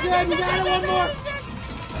got it, one more!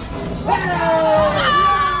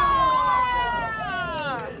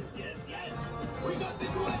 We got the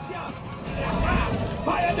coaxium!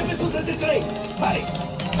 Fire the missiles at the train! Hurry!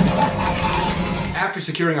 After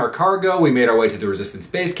securing our cargo, we made our way to the Resistance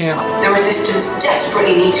base camp. The Resistance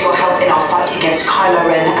desperately needs your help in our fight against Kylo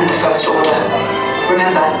Ren and the First Order.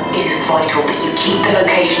 Remember, it is vital that you keep the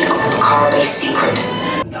location of the Bakara base secret.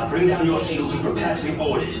 Now bring down your shields and prepare to be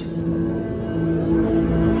boarded.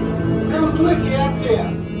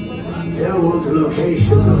 They'll want the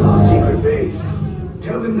location of our secret base.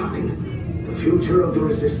 Tell them nothing. The future of the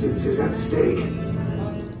Resistance is at stake.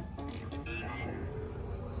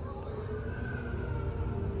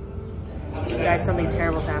 Guys, something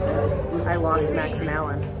terrible's happened. I lost Max and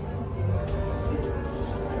Alan.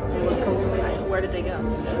 Where did they go?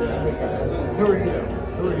 Who are you?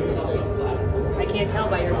 Who are you? I can't tell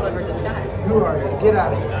by your clever disguise. Who are you? Get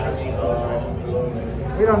out of here.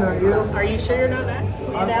 We don't know you. Are you sure you're not Max?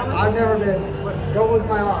 I've never been. Don't look at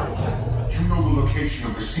my arm. You know the location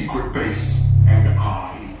of the secret base, and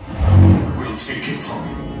I will take it from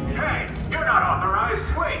you. Hey, you're not authorized.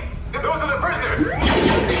 Wait, those are the prisoners.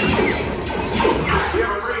 We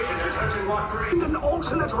have a breach and they're touching Block 3. An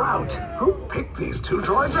alternate route. Who picked these two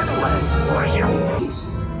droids anyway?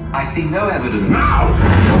 I see no evidence. Now!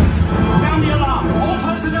 Sound the alarm! All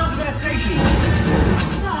personnel to their stations!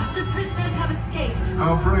 Sir, the prisoners have escaped.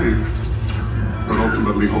 How brave, but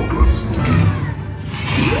ultimately hopeless.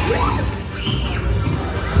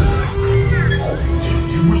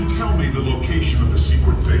 You will tell me the location of the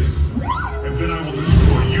secret base, and then I will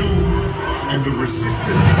destroy you and the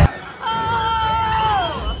Resistance.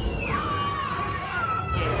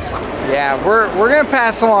 Yeah, we're gonna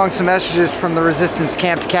pass along some messages from the Resistance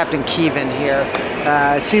camp to Captain Kevin here.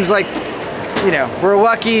 It seems like, you know, we're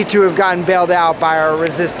lucky to have gotten bailed out by our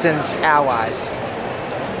Resistance allies.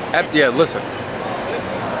 Yeah, listen.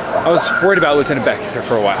 I was worried about Lieutenant Beck there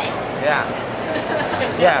for a while. Yeah.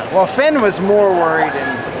 Yeah, well, Finn was more worried,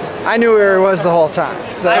 and I knew where he was the whole time.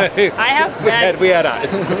 So I have we had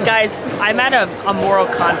eyes. Guys, I'm at a moral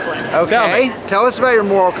conflict. Okay, tell us about your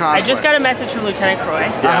moral conflict. I just got a message from Lieutenant Croy.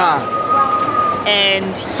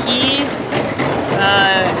 And he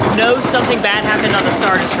knows something bad happened on the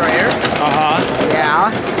Star Destroyer. Yeah.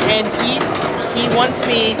 And he wants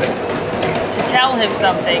me to tell him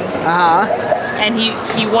something. And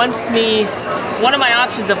he wants me. One of my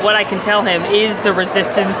options of what I can tell him is the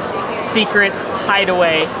Resistance secret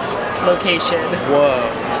hideaway location. Whoa.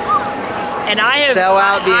 And I have sell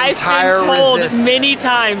out the entire I've been told Resistance. many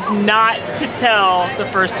times not to tell the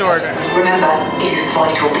First Order. Remember, it is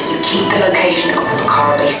vital that you keep the location of the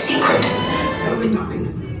Bakara base secret. Tell them nothing.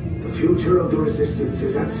 The future of the Resistance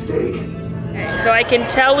is at stake. So I can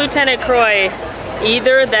tell Lieutenant Croy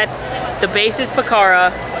either that the base is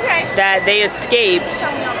Bakara, that they escaped,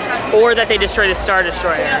 or that they destroyed the Star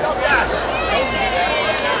Destroyer.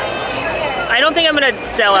 I don't think I'm going to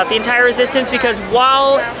sell out the entire Resistance because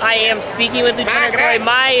while I am speaking with Lieutenant Croy,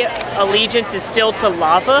 my allegiance is still to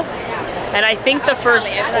lava. And I think the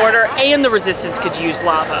First Order and the Resistance could use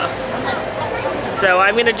lava. So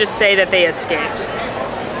I'm going to just say that they escaped.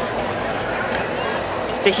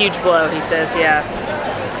 It's a huge blow, he says, yeah.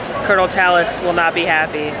 Colonel Tallis will not be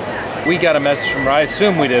happy. We got a message from her, I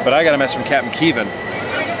assume we did, but I got a message from Captain Kevin.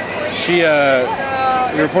 She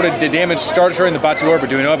reported the damaged Star Destroyer in the Batu orbit.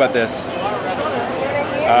 Do we know about this?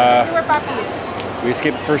 We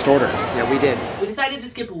escaped the First Order. Yeah, we did. We decided to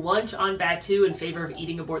skip lunch on Batu in favor of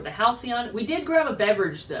eating aboard the Halcyon. We did grab a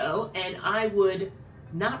beverage though, and I would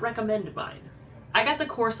not recommend mine. I got the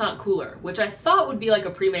Coruscant Cooler, which I thought would be like a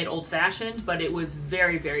pre-made old-fashioned, but it was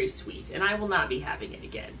very, very sweet, and I will not be having it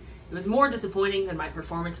again. It was more disappointing than my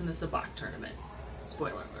performance in the Sabak tournament.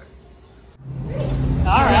 Spoiler alert.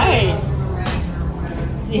 All right.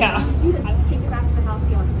 Yeah. I will take you back to the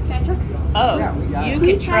Halcyon. Can I trust you? Oh, yeah, you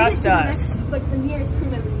can trust us. Like the nearest crew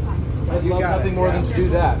member you find. I'd love nothing more than to do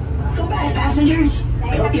that. Welcome back, passengers.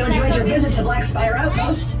 I hope you enjoyed your visit to Black Spire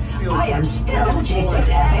Outpost. I am still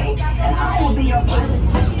J6F8, and I will be your pilot.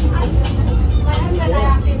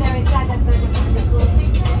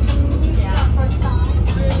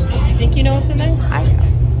 You think you know what's in there? I know.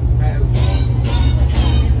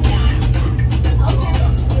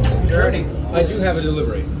 Journey. I do have a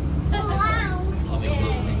delivery.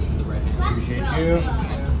 Appreciate you.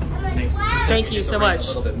 Thanks. Thank you so much. A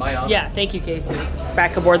little bit. My Yeah, thank you, Casey.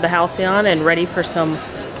 Back aboard the Halcyon and ready for some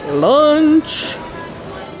lunch.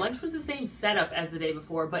 Lunch was the same setup as the day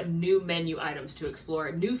before, but new menu items to explore,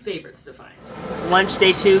 new favorites to find. Lunch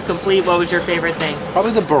day 2 complete. What was your favorite thing?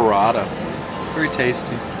 Probably the burrata. Very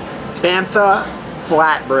tasty. Bantha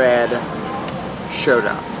flatbread showed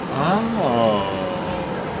up. Oh.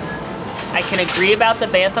 I can agree about the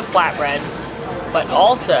Bantha flatbread, but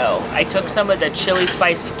also I took some of the chili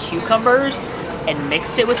spiced cucumbers and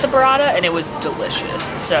mixed it with the burrata, and it was delicious.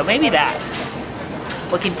 So maybe that.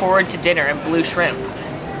 Looking forward to dinner and blue shrimp.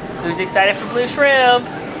 Who's excited for blue shrimp?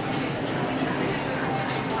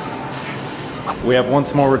 We have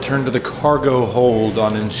once more returned to the cargo hold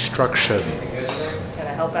on instructions. Can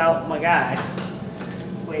I help out my guy?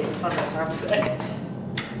 Wait, what's on this arm today?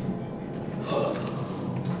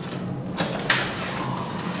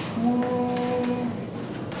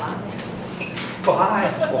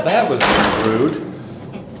 Bye. Well, that was rude.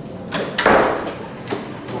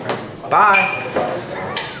 Bye.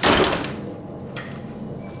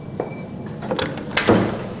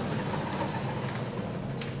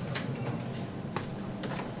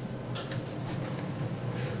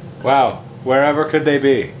 Wow, wherever could they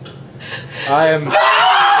be? I am...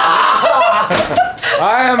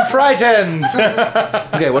 I am frightened!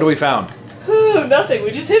 Okay, what have we found? Nothing. We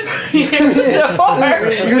just hit so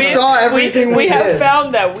hard. You saw everything we have did.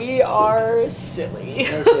 found that we are silly.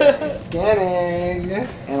 Okay, scanning,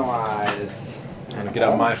 analyze. I'm gonna get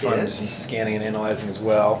out my phone and do some scanning and analyzing as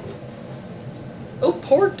well. Oh,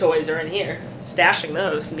 porg toys are in here. Stashing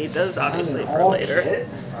those. Need those obviously for later. Kit.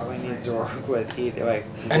 Probably needs to work with either like.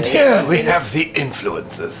 And here we have the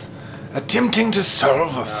influences, attempting to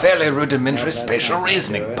solve a fairly rudimentary spatial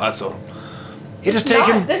reasoning puzzle. It has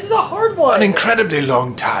taken This is a hard one. an incredibly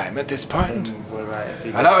long time at this point,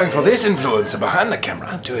 allowing for this influencer behind the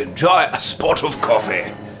camera to enjoy a spot of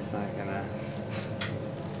coffee. It's not gonna.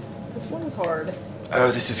 This one is hard. Oh,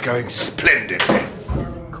 this is going splendidly.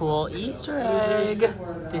 Cool Easter egg.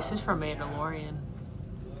 This is from Mandalorian.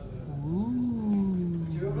 Ooh.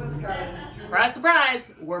 Surprise,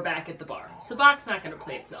 surprise! We're back at the bar. Sabac's not going to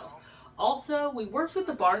play itself. Also, we worked with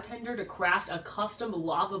the bartender to craft a custom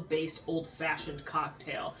lava-based old-fashioned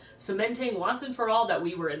cocktail, cementing once and for all that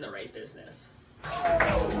we were in the right business.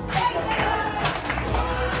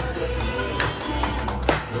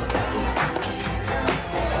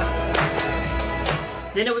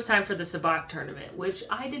 Then it was time for the Sabac tournament, which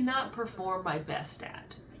I did not perform my best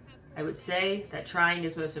at. I would say that trying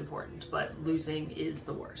is most important, but losing is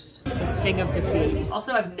the worst. The sting of defeat.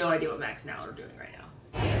 Also, I have no idea what Max and Alan are doing right now.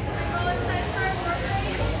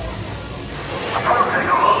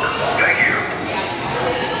 Thank you.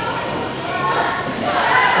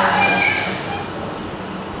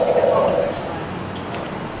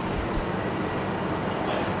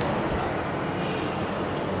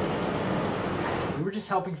 We were just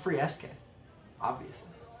helping free SK, obviously.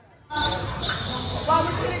 While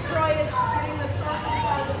Lieutenant Croy is getting the Starcruiser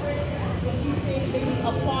out of the bridge, if you think maybe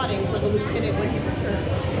applauding for the lieutenant when he returns.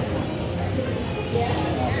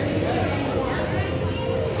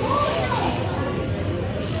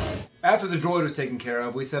 After the droid was taken care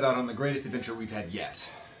of, we set out on the greatest adventure we've had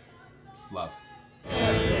yet. Love.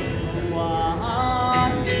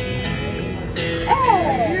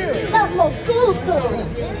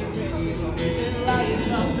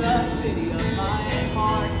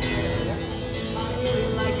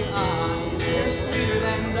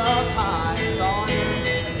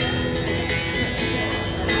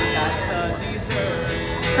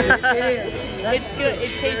 It's good.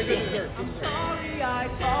 It's tasty. I'm sorry I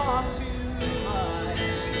talk too much.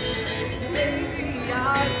 Maybe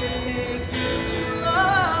I could take you to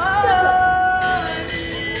lunch.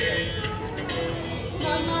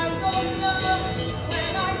 My mind goes numb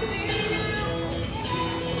when I see you.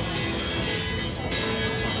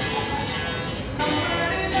 I'm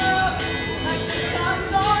burning up like the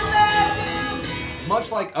sun's on there too.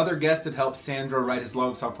 Much like other guests had helped Sandro write his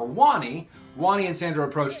love song for Wani, Wani and Sandro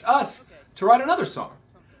approached us to write another song.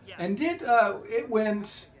 And it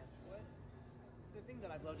went thing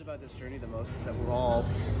that I've loved about this journey the most is that we're all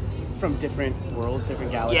from different worlds,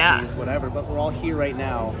 different galaxies, whatever, but we're all here right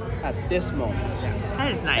now at this moment. That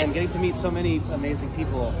is nice. And getting to meet so many amazing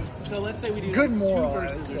people. So let's say we do Good two moral,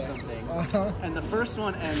 verses or something, and the first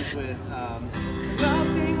one ends with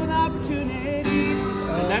something with opportunity.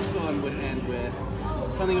 The next one would end with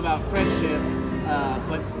something about friendship,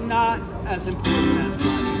 but not as important as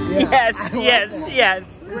money.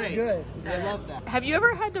 Yes. Great. Good. I love that. Have you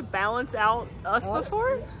ever had to balance out us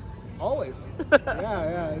before? Always.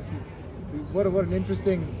 yeah. It's what an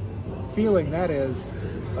interesting feeling that is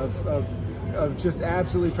of just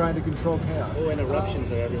absolutely trying to control chaos. Oh, and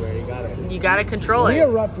eruptions are everywhere. You gotta control it. We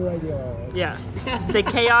erupt regularly. Yeah. The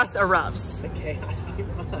chaos erupts. The chaos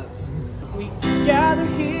erupts. We gather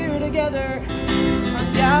here together.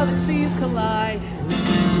 Our galaxies collide.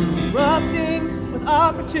 Erupting with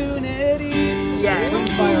opportunity. Yes.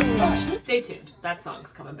 Stay tuned. That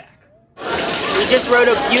song's coming back. We just wrote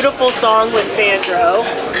a beautiful song with Sandro.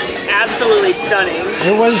 Absolutely stunning.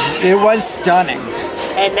 It was stunning.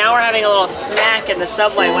 And now we're having a little snack in the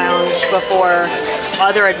subway lounge before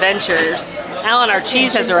other adventures. Alan, our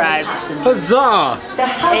cheese has arrived. Huzzah! The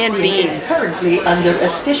Halcyon is currently under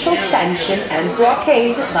official sanction and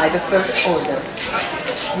blockade by the First Order.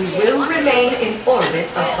 We will remain in orbit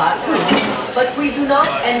of Batuu, but we do not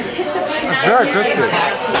anticipate very any crispy.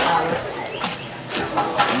 impact to our...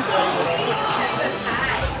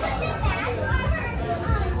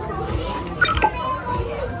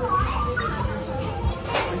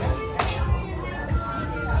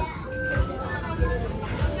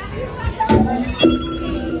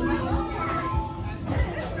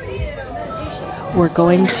 We're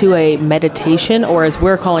going to a meditation, or as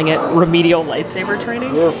we're calling it, remedial lightsaber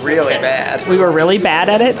training. We're really bad. We were really bad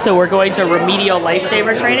at it, so we're going to remedial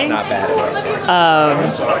lightsaber training. Not bad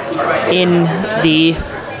at it. In the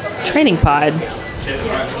training pod.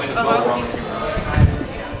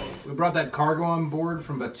 We brought that cargo on board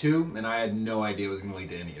from Batuu, and I had no idea it was going to lead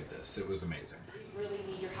to any of this. It was amazing. We really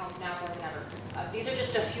need your help now more than ever. These are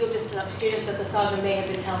just a few of the students that the Saja may have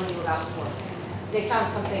been telling you about before. They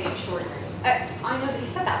found something extraordinary. I know that you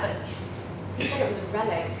said that, but you said it was a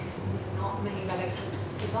relic. Not many relics have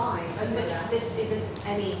survived. But this isn't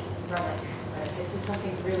any relic. This is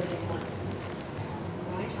something really important.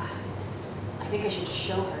 Right? I think I should just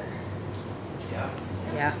show her.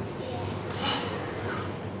 Yeah.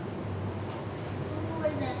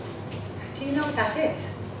 Do you know what that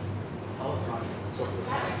is?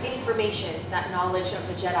 That information, that knowledge of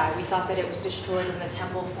the Jedi, we thought that it was destroyed when the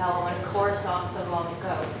temple fell on Coruscant so long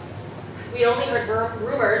ago. We only heard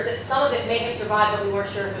rumors that some of it may have survived, but we weren't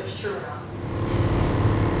sure if it was true or not.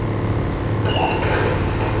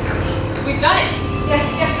 We've done it!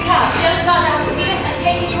 Yes, we have. The other Saja have to see this. SK,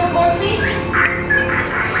 can you record, please?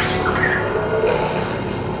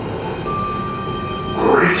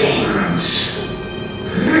 Greetings.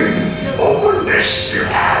 Open this you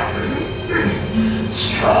have.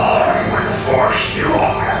 Strong with the Force you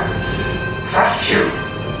are. Trust you.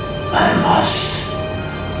 I must.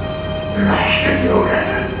 Master Yoda,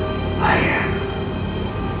 I am.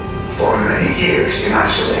 For many years in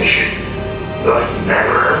isolation, but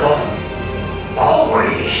never alone.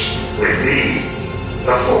 Always with me,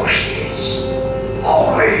 the Force is.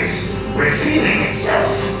 Always revealing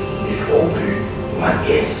itself if open what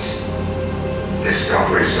is.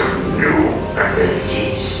 Discoveries of new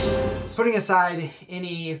abilities. Putting aside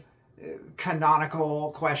any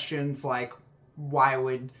canonical questions like why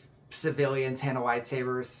would civilians handle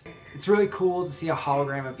lightsabers, it's really cool to see a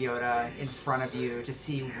hologram of Yoda in front of you, to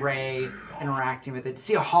see Rey interacting with it, to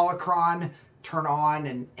see a holocron turn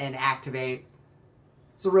on and activate.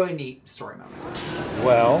 It's a really neat story moment.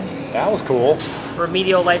 Well, that was cool.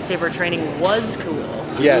 Remedial lightsaber training was cool.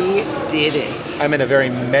 Yes. We did it. I'm in a very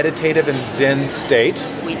meditative and zen state.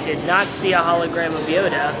 We did not see a hologram of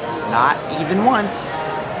Yoda. Not even once.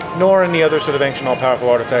 Nor any other sort of ancient all-powerful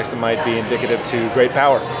artifacts that might be indicative to great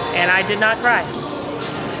power. And I did not cry.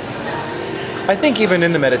 I think even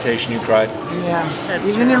in the meditation you cried. Yeah,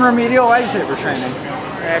 even in remedial lightsaber training.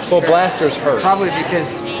 Well, blasters hurt. Probably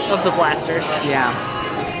because of the blasters. Yeah.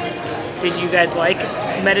 Did you guys like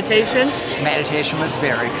meditation? Meditation was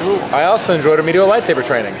very cool. I also enjoyed remedial lightsaber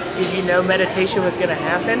training. Did you know meditation was going to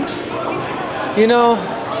happen? You know,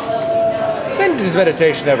 when does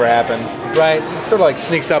meditation ever happen, right? It sort of like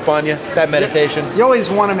sneaks up on you, that meditation. You always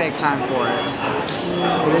want to make time for it,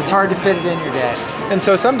 but it's hard to fit it in your day. And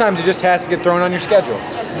so sometimes it just has to get thrown on your schedule.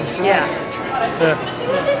 That's right. Yeah.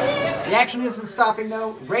 The action isn't stopping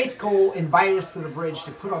though. Wraith Cole invited us to the bridge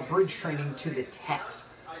to put our bridge training to the test.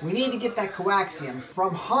 We need to get that coaxium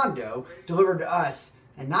from Hondo delivered to us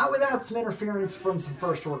And not without some interference from some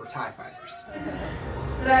First Order TIE fighters.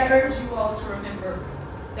 But I urge you all to remember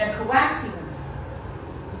that coaxium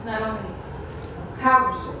is not only a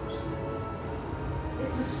power source,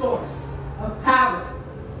 it's a source of power.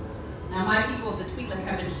 Now my people of the Tweetland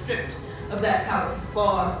have been stripped of that power for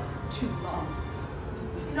far too long.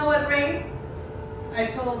 You know what, Ray? I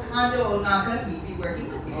told Hondo Onaka he'd be working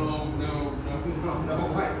with you. Oh, no.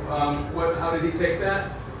 How did he take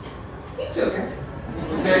that? He took it.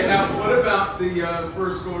 Okay, now what about the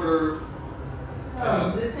First Order?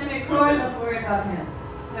 Lieutenant Croy, don't worry about him.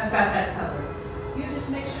 I've got that covered. You just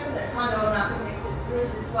make sure that Hondo Onaka makes it through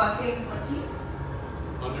this blockade in one piece.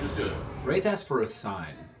 Understood. Wraith asked for a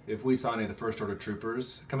sign if we saw any of the First Order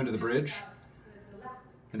troopers come into the bridge,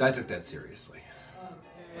 and I took that seriously.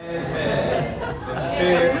 Here,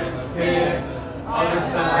 other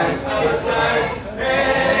side,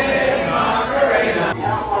 hey, Margarita. We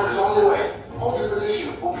have fighters on the way. Hold your position.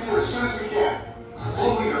 We'll be there as soon as we can.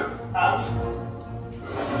 Bull leader, out.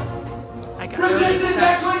 I got Resistance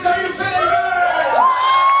X-Wings, are you finished?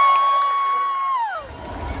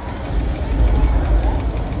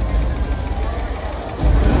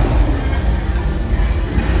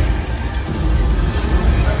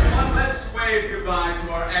 Goodbye to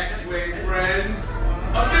our X-Wing friends.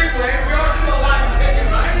 A big wave, we are still alive and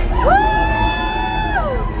kicking, right?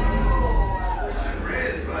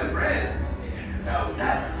 My friends. Now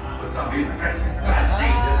that was some impressive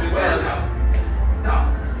casting. Welcome. Now,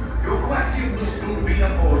 your coaxium will soon be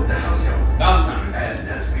aboard the Halcyon. Downtime. And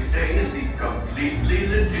as we say in the completely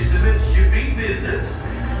legitimate shipping business,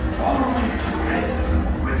 always give credits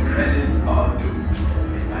when credits are due.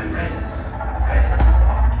 And my friends, credits are due.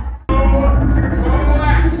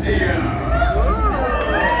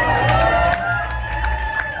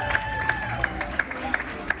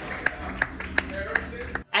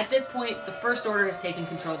 At this point, the First Order has taken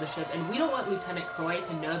control of the ship, and we don't want Lieutenant Croy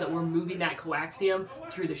to know that we're moving that coaxium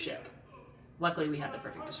through the ship. Luckily, we had the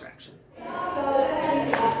perfect distraction.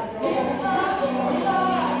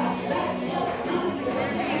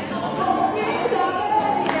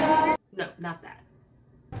 No, not that.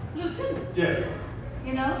 Lieutenant. Yes.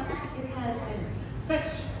 You know, it has been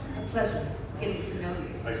such a pleasure getting to know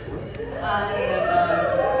you. Excellent.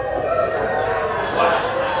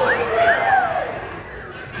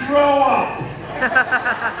 Grow up!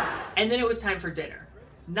 And then it was time for dinner.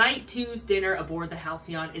 Night 2's dinner aboard the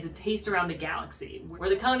Halcyon is a taste around the galaxy, where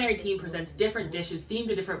the culinary team presents different dishes themed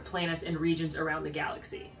to different planets and regions around the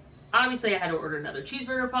galaxy. Obviously, I had to order another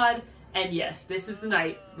cheeseburger pod, and yes, this is the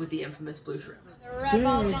night with the infamous blue shrimp. The red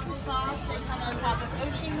ball jungle sauce, they come on top of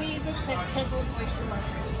ocean weed with pickled oyster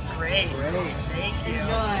mushrooms. Great. Thank you.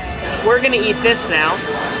 Enjoy. We're gonna eat this now.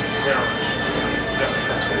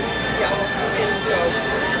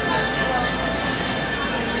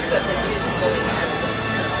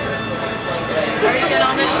 Are you good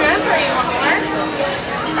on the shrimp or you want more?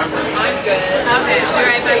 I'm good. Okay, so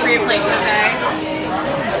right back for your plates, okay?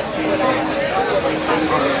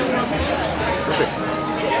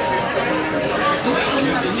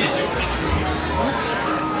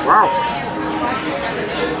 Wow.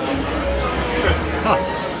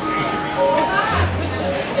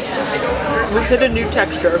 We've hit a new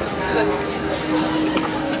texture.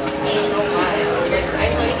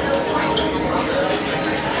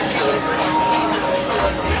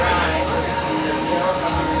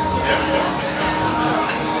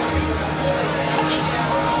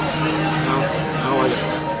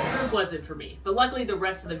 Wasn't for me, but luckily the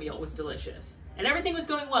rest of the meal was delicious. And everything was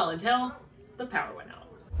going well until the power went out.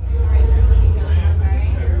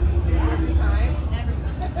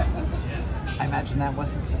 I imagine that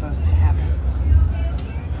wasn't supposed to happen.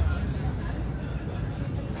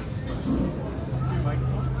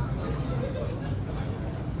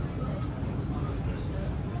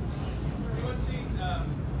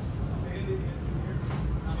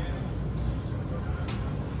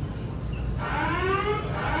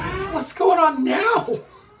 What's going on now?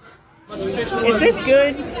 Is this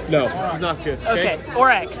good? No, this is not good. Okay,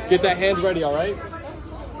 Orek. Get that hand ready, all right?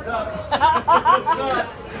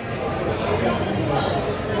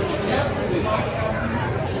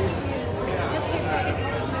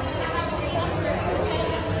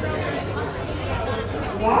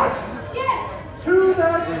 What? Yes! To the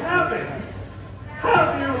heavens!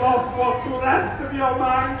 Have you lost what's left of your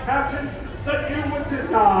mind, Captain, that you would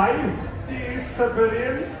deny these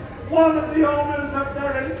civilians one of the honors of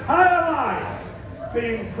their entire lives,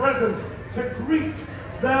 being present to greet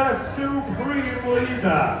their supreme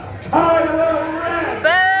leader, Kylo Ren?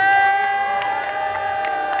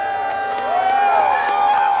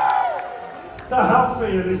 The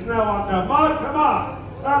Halcyon is now under my command.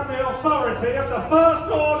 and the authority of the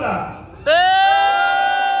First Order.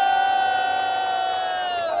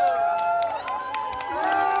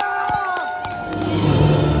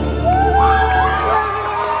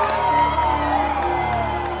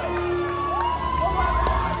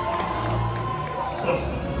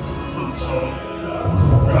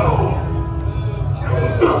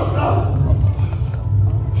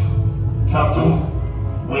 Captain,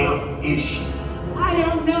 where is she? I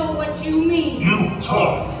don't know what you mean. You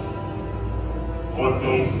talk, or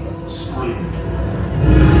they scream.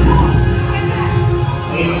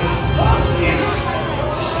 Where is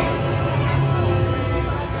she?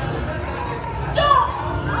 Stop!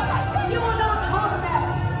 You will not harm them.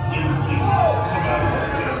 You please come out of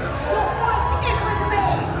there. Your fight is with me.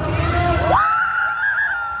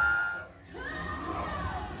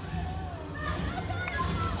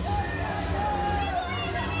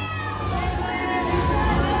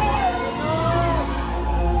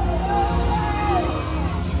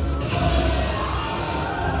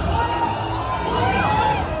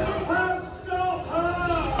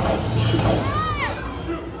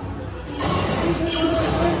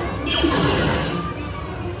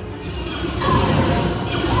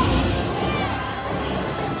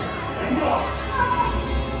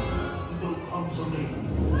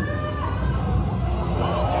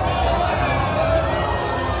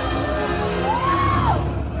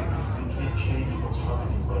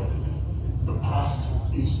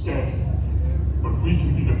 Is dead, but we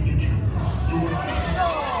can be the future. You and I.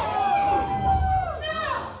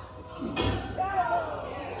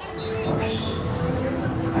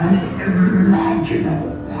 An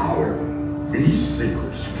unimaginable power these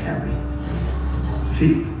secrets carry.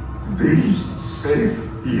 Keep these safe.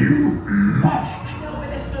 You must. Know where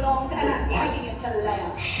this belongs, and I'm taking it to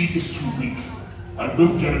Leia. She is too weak. I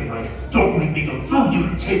will get it right. Don't make me go through you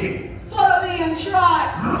to take it. Follow me and try.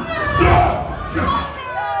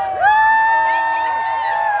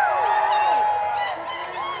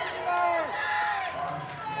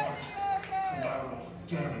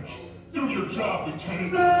 Damage. Do your job,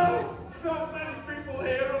 Lieutenant. So many people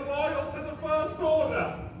here are loyal to the First Order.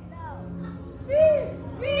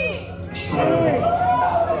 Me!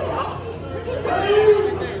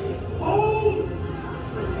 Hold!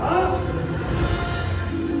 Huh?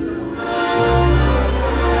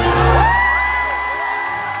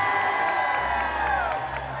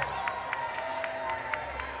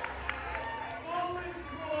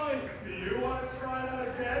 Do you want to try that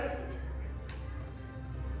again?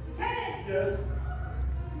 Lieutenant! Yes.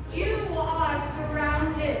 You are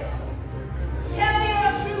surrounded. Tell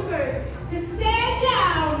your troopers to stand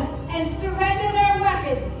down and surrender their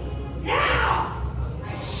weapons. Now!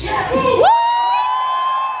 I shall.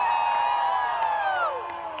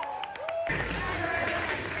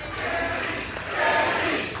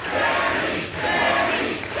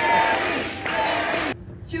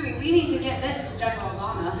 Chewie, we need to get this to General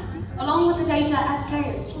Obama, along with the data SK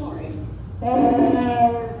is storing.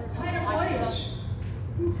 Quite a voyage.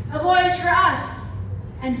 A voyage for us.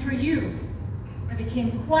 And for you. It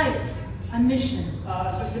became quite a mission.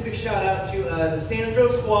 Specific shout out to the Sandro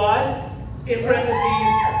squad, in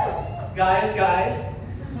parentheses, guys.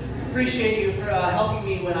 Appreciate you for helping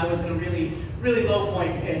me when I was in a really, really low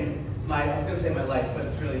point in my, I was going to say my life, but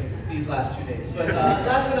it's really these last 2 days. But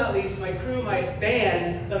last but not least, my crew, my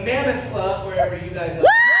band, the Mammoth Club, wherever you guys are. We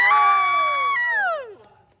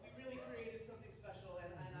really created something special,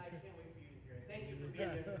 and I can't wait for you to hear it. Thank you for being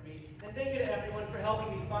there for me. And thank you to everyone for helping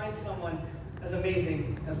me find someone as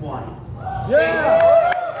amazing as Wani.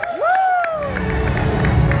 Yeah!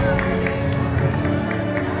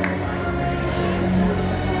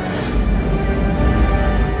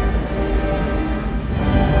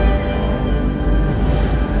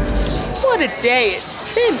 What a day.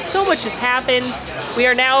 It's been, so much has happened. We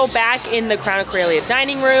are now back in the Crown of Corellia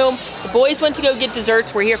dining room. The boys went to go get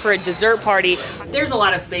desserts. We're here for a dessert party. There's a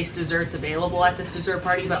lot of space desserts available at this dessert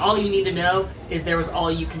party, but all you need to know is there was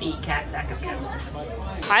all you can eat cat Zacchaeus kettle.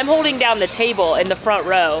 I'm holding down the table in the front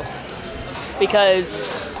row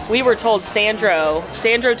because we were told Sandro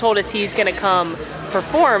told us he's gonna come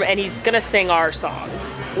perform and he's gonna sing our song,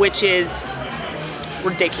 which is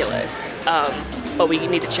ridiculous. But we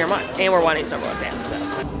need to cheer him on, and we're Wani's #1 fan, so.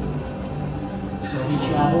 So we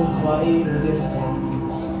traveled quite a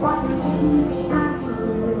distance.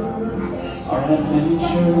 Our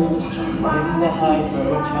adventures in the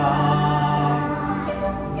hypertime.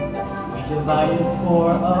 We divided for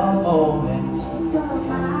a moment.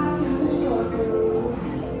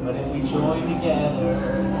 But if we join together,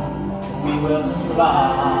 we will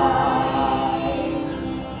survive.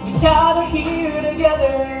 We gather here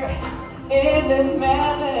together in this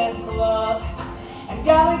man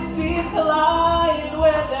Galaxies collide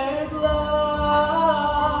where there's love.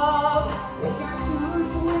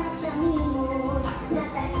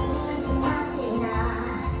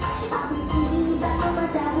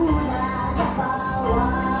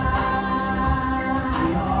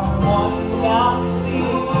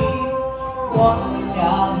 One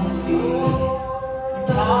galaxy,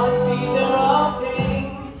 galaxies erupting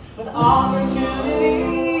with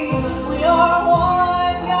opportunity. We are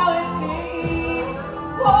one galaxy,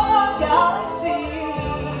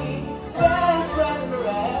 spread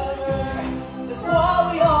forever. That's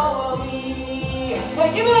what we all will be. Hey,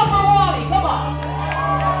 give it up for Ronnie, come on.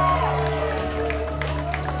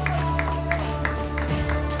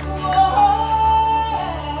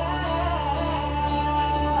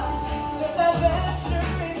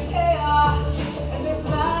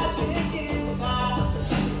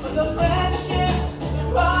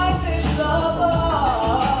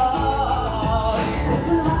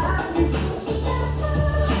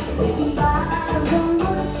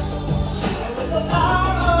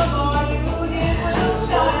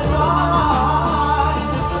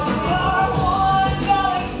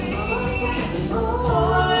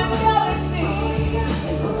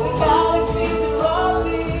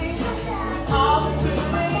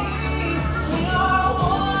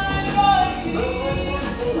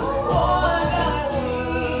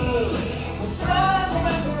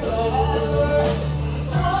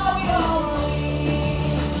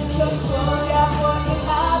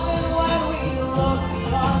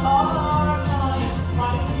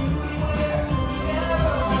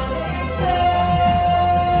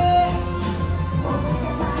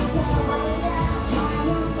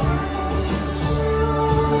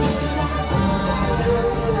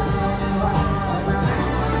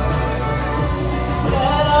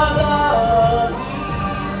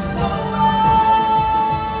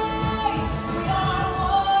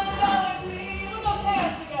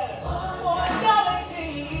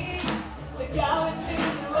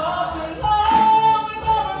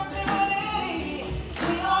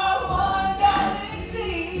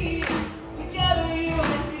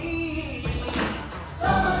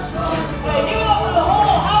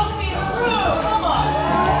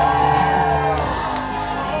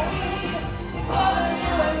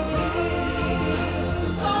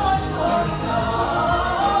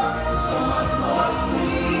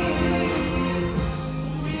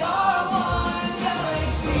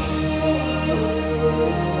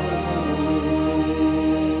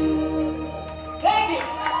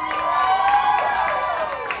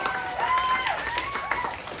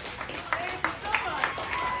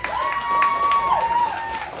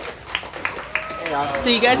 So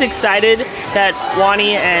you guys excited that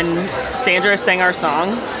Wani and Sandra sang our song?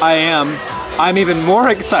 I am. I'm even more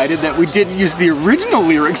excited that we didn't use the original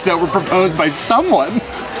lyrics that were proposed by someone.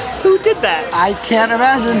 Who did that? I can't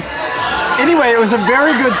imagine. Anyway, it was a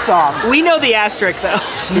very good song. We know the asterisk though.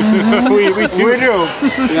 we do. We do.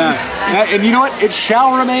 Yeah. And you know what? It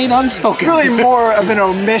shall remain unspoken. It's really more of an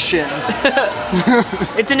omission.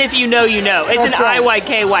 It's an if you know, you know. It's That's an right.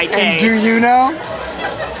 IYKYK. And do you know?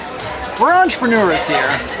 We're entrepreneurs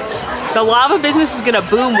here. The lava business is gonna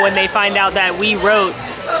boom when they find out that we wrote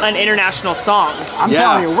an international song. I'm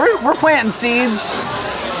telling you, we're planting seeds.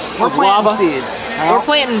 We're planting seeds. We're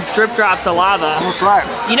planting drip drops of lava. That's right.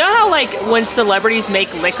 You know how like when celebrities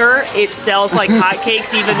make liquor, it sells like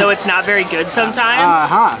hotcakes even though it's not very good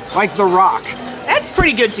sometimes? Like The Rock. That's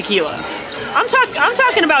pretty good tequila. I'm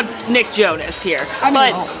talking about Nick Jonas here. I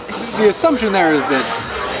mean, the assumption there is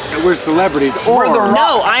that we're celebrities, or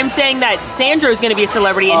no, I'm saying that Sandro's going to be a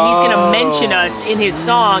celebrity and he's going to mention us in his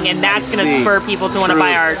song, and that's going to spur people to want to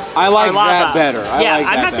buy our I like our lava. that better.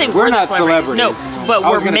 I'm not saying we're the not celebrities. No, but I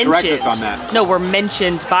was we're gonna mentioned. correct us on that. No, we're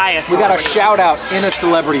mentioned by a We celebrity. got a shout out in a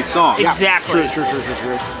celebrity song. Exactly. True.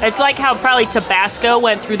 It's like how probably Tabasco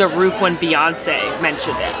went through the roof when Beyonce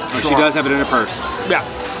mentioned it. But she does have it in her purse. Yeah.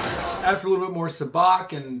 After a little bit more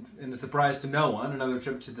sabacc and a surprise to no one, another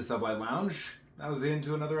trip to the Sublight Lounge, that was the end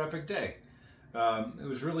to another epic day. It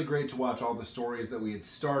was really great to watch all the stories that we had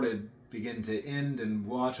started begin to end and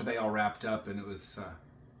watch how they all wrapped up, and it was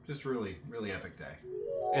just really, really epic day.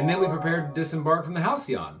 And then we prepared to disembark from the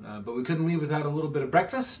Halcyon, but we couldn't leave without a little bit of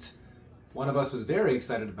breakfast. One of us was very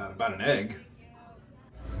excited about an egg.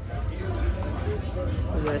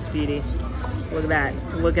 Look at this beauty. Look at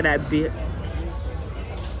that. Look at that beauty.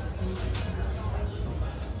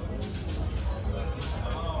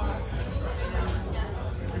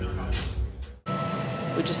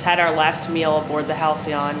 We just had our last meal aboard the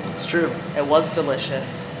Halcyon. It's true. It was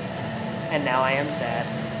delicious. And now I am sad.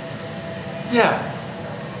 Yeah.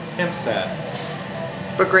 I'm sad.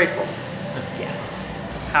 But grateful. Yeah.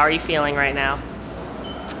 How are you feeling right now?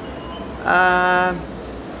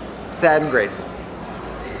 Sad and grateful.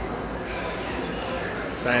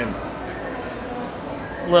 Same.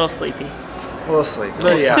 A little sleepy. A little sleepy.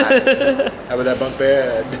 Oh, yeah. How about that bunk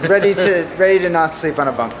bed? ready to not sleep on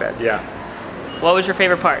a bunk bed. Yeah. What was your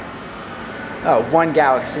favorite part? Oh, One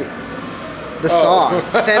Galaxy. The song.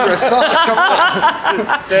 Sandra's song. Come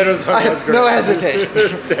on. Sandra's song was great. No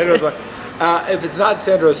hesitation. Sandra's song. If it's not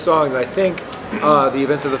Sandra's song, then I think the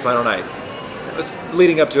events of the final night. It's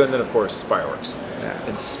leading up to it, and then, of course, fireworks. Yeah.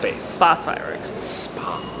 And space. Spas fireworks.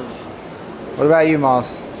 Spa. What about you,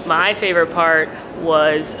 Moss? My favorite part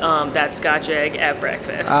was that Scotch egg at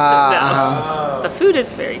breakfast. The food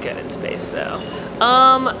is very good in space, though.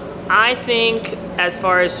 I think, as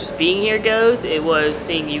far as just being here goes, it was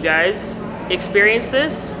seeing you guys experience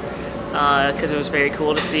this, because it was very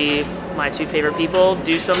cool to see my two favorite people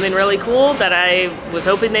do something really cool that I was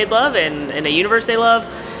hoping they'd love and in a universe they love.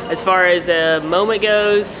 As far as a moment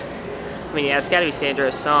goes, I mean, yeah, it's got to be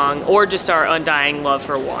Sandra's song, or just our undying love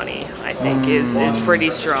for Wani, I think, is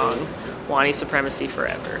pretty strong. Wani supremacy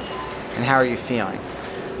forever. And how are you feeling?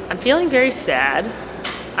 I'm feeling very sad.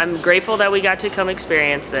 I'm grateful that we got to come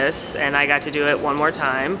experience this, and I got to do it one more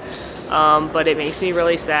time. But it makes me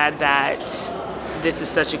really sad that this is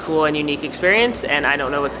such a cool and unique experience, and I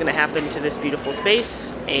don't know what's going to happen to this beautiful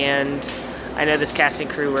space. And I know this cast and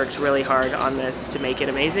crew worked really hard on this to make it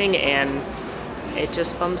amazing, and it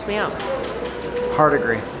just bums me out. Hard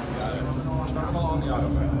agree.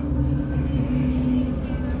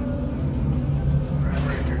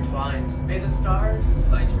 Forever intertwined. May the stars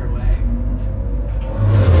light your way.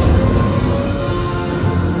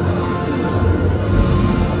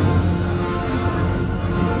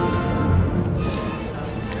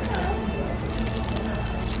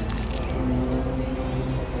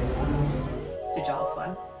 Did y'all have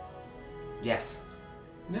fun? Yes.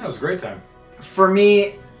 Yeah, it was a great time. For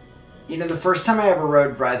me, you know, the first time I ever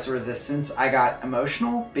rode Rise of Resistance, I got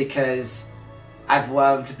emotional because I've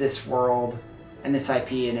loved this world and this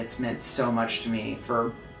IP, and it's meant so much to me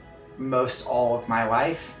for most all of my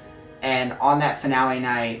life. And on that finale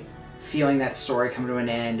night, feeling that story come to an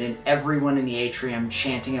end and everyone in the atrium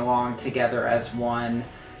chanting along together as one,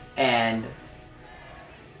 and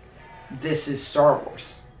this is Star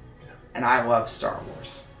Wars. And I love Star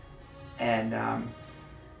Wars. And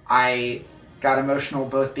I got emotional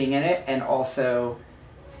both being in it and also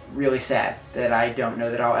really sad that I don't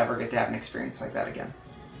know that I'll ever get to have an experience like that again.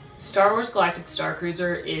 Star Wars Galactic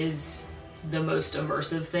Starcruiser is the most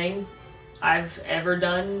immersive thing I've ever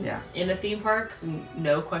done in a theme park,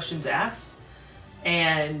 no questions asked.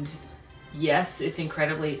 And yes, it's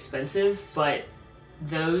incredibly expensive, but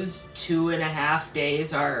those 2.5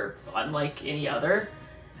 days are unlike any other.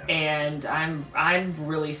 And I'm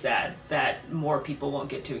really sad that more people won't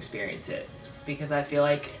get to experience it, because I feel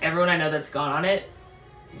like everyone I know that's gone on it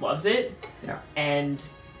loves it. Yeah. And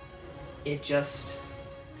it just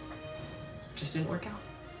didn't work out.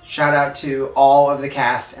 Shout out to all of the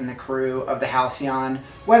cast and the crew of the Halcyon,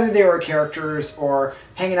 whether they were characters or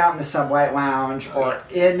hanging out in the Sublight Lounge or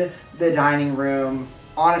in the dining room.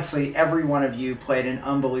 Honestly, every one of you played an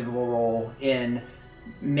unbelievable role in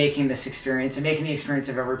making this experience and making the experience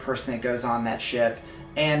of every person that goes on that ship.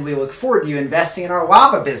 And we look forward to you investing in our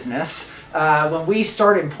lava business when we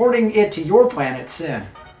start importing it to your planet soon.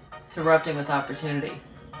 It's erupting with opportunity.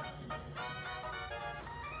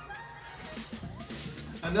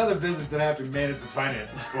 Another business that I have to manage the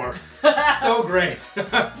finances for. So great.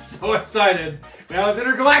 I'm so excited. Now it's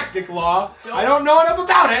intergalactic law. I don't know enough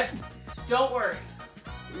about it. Don't worry.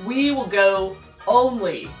 We will go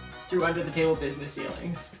only through under the table business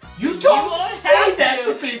dealings. So You don't say that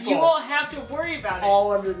to people. You won't have to worry about it.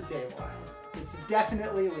 All under the table, Alan. It's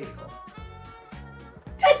definitely legal.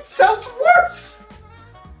 That sounds worse.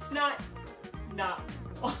 It's not.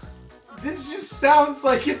 This just sounds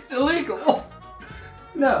like it's illegal.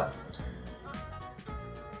 No.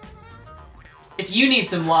 If you need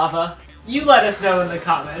some lava, you let us know in the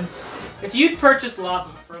comments. If you'd purchase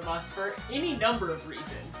lava from us for any number of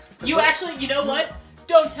reasons, you know what?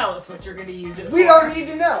 Don't tell us what you're going to use it for. We don't need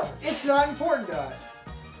to know. It's not important to us.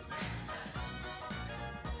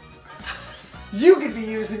 You could be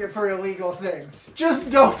using it for illegal things.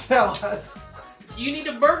 Just don't tell us. If you need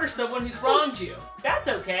to murder someone who's wronged you, that's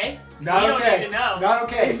okay. Not you okay. don't need to know. Not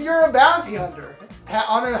okay. If you're a bounty hunter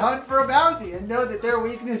on a hunt for a bounty and know that their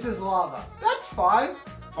weakness is lava, that's fine.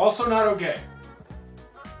 Also not okay.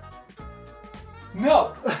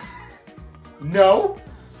 No. No.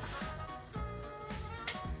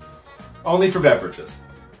 Only for beverages.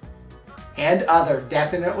 And other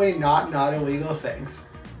definitely not illegal things.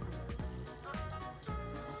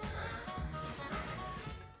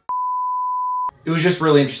 it was just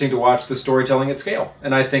really interesting to watch the storytelling at scale.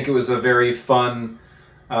 And I think it was a very fun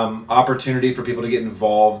opportunity for people to get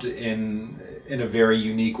involved in a very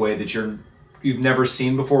unique way that you've never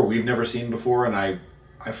seen before, we've never seen before, and I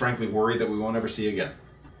frankly worry that we won't ever see again.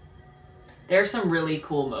 There are some really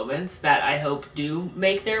cool moments that I hope do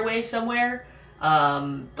make their way somewhere.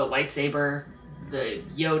 The lightsaber, the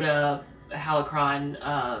Yoda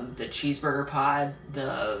holocron, the cheeseburger pod,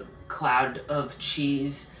 the cloud of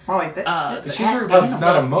cheese. Oh, wait, the cheeseburger pod's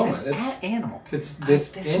not a moment. It's animal. It's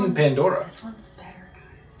in Pandora. This one's better, guys.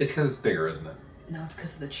 It's because it's bigger, isn't it? No, it's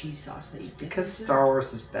because of the cheese sauce that you did. Because Star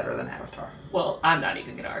Wars is better than Avatar. Well, I'm not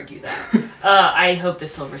even going to argue that. I hope the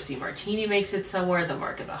Silver Sea Martini makes it somewhere. The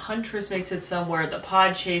Mark of the Huntress makes it somewhere. The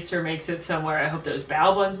Pod Chaser makes it somewhere. I hope those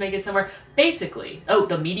Bao Buns make it somewhere. Basically,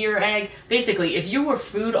 the Meteor Egg. Basically, if you were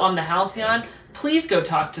food on the Halcyon, please go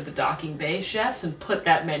talk to the docking bay chefs and put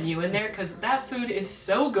that menu in there, because that food is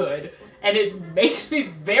so good. And it makes me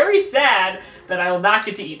very sad that I will not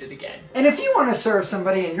get to eat it again. And if you want to serve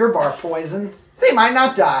somebody in your bar poison, they might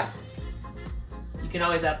not die. You can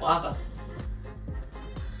always add lava.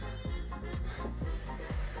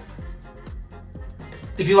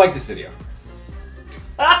 If you like this video,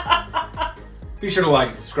 be sure to like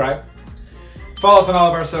and subscribe. Follow us on all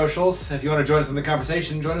of our socials. If you want to join us in the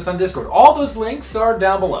conversation, join us on Discord. All those links are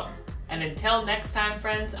down below. And until next time,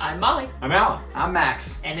 friends, I'm Molly. I'm Alan. I'm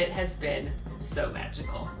Max. And it has been so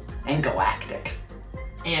magical. And galactic.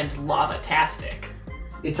 And lava-tastic.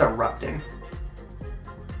 It's erupting.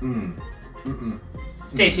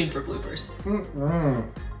 Stay tuned for bloopers.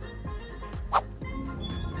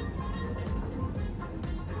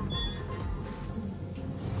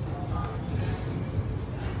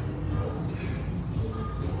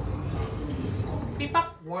 Beep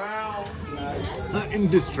up. Wow.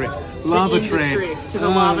 Industry. Lava train. To the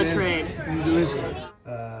lava train. Delicious.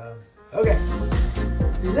 Okay.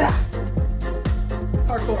 Yeah.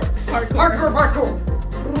 Parkour. Parkour.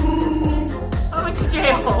 I went to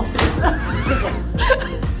jail.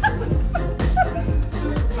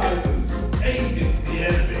 Aiding the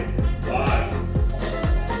enemy. Why?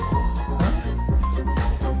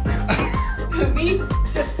 Me?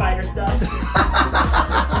 Just spider stuff.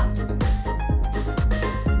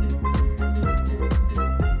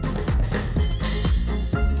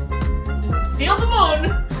 Steal the moon!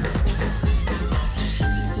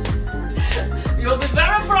 You'll be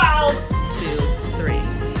very proud! 2, 3.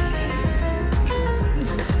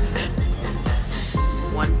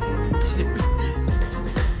 1, 2.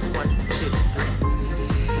 1, 2, 3.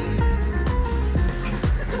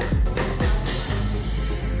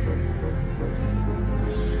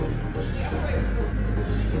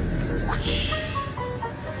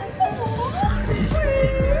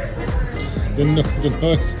 The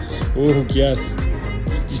noise. Oh, yes.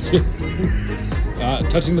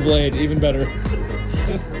 Touching the blade, even better.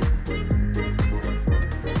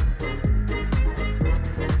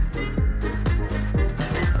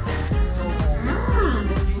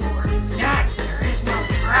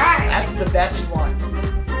 That's the best one.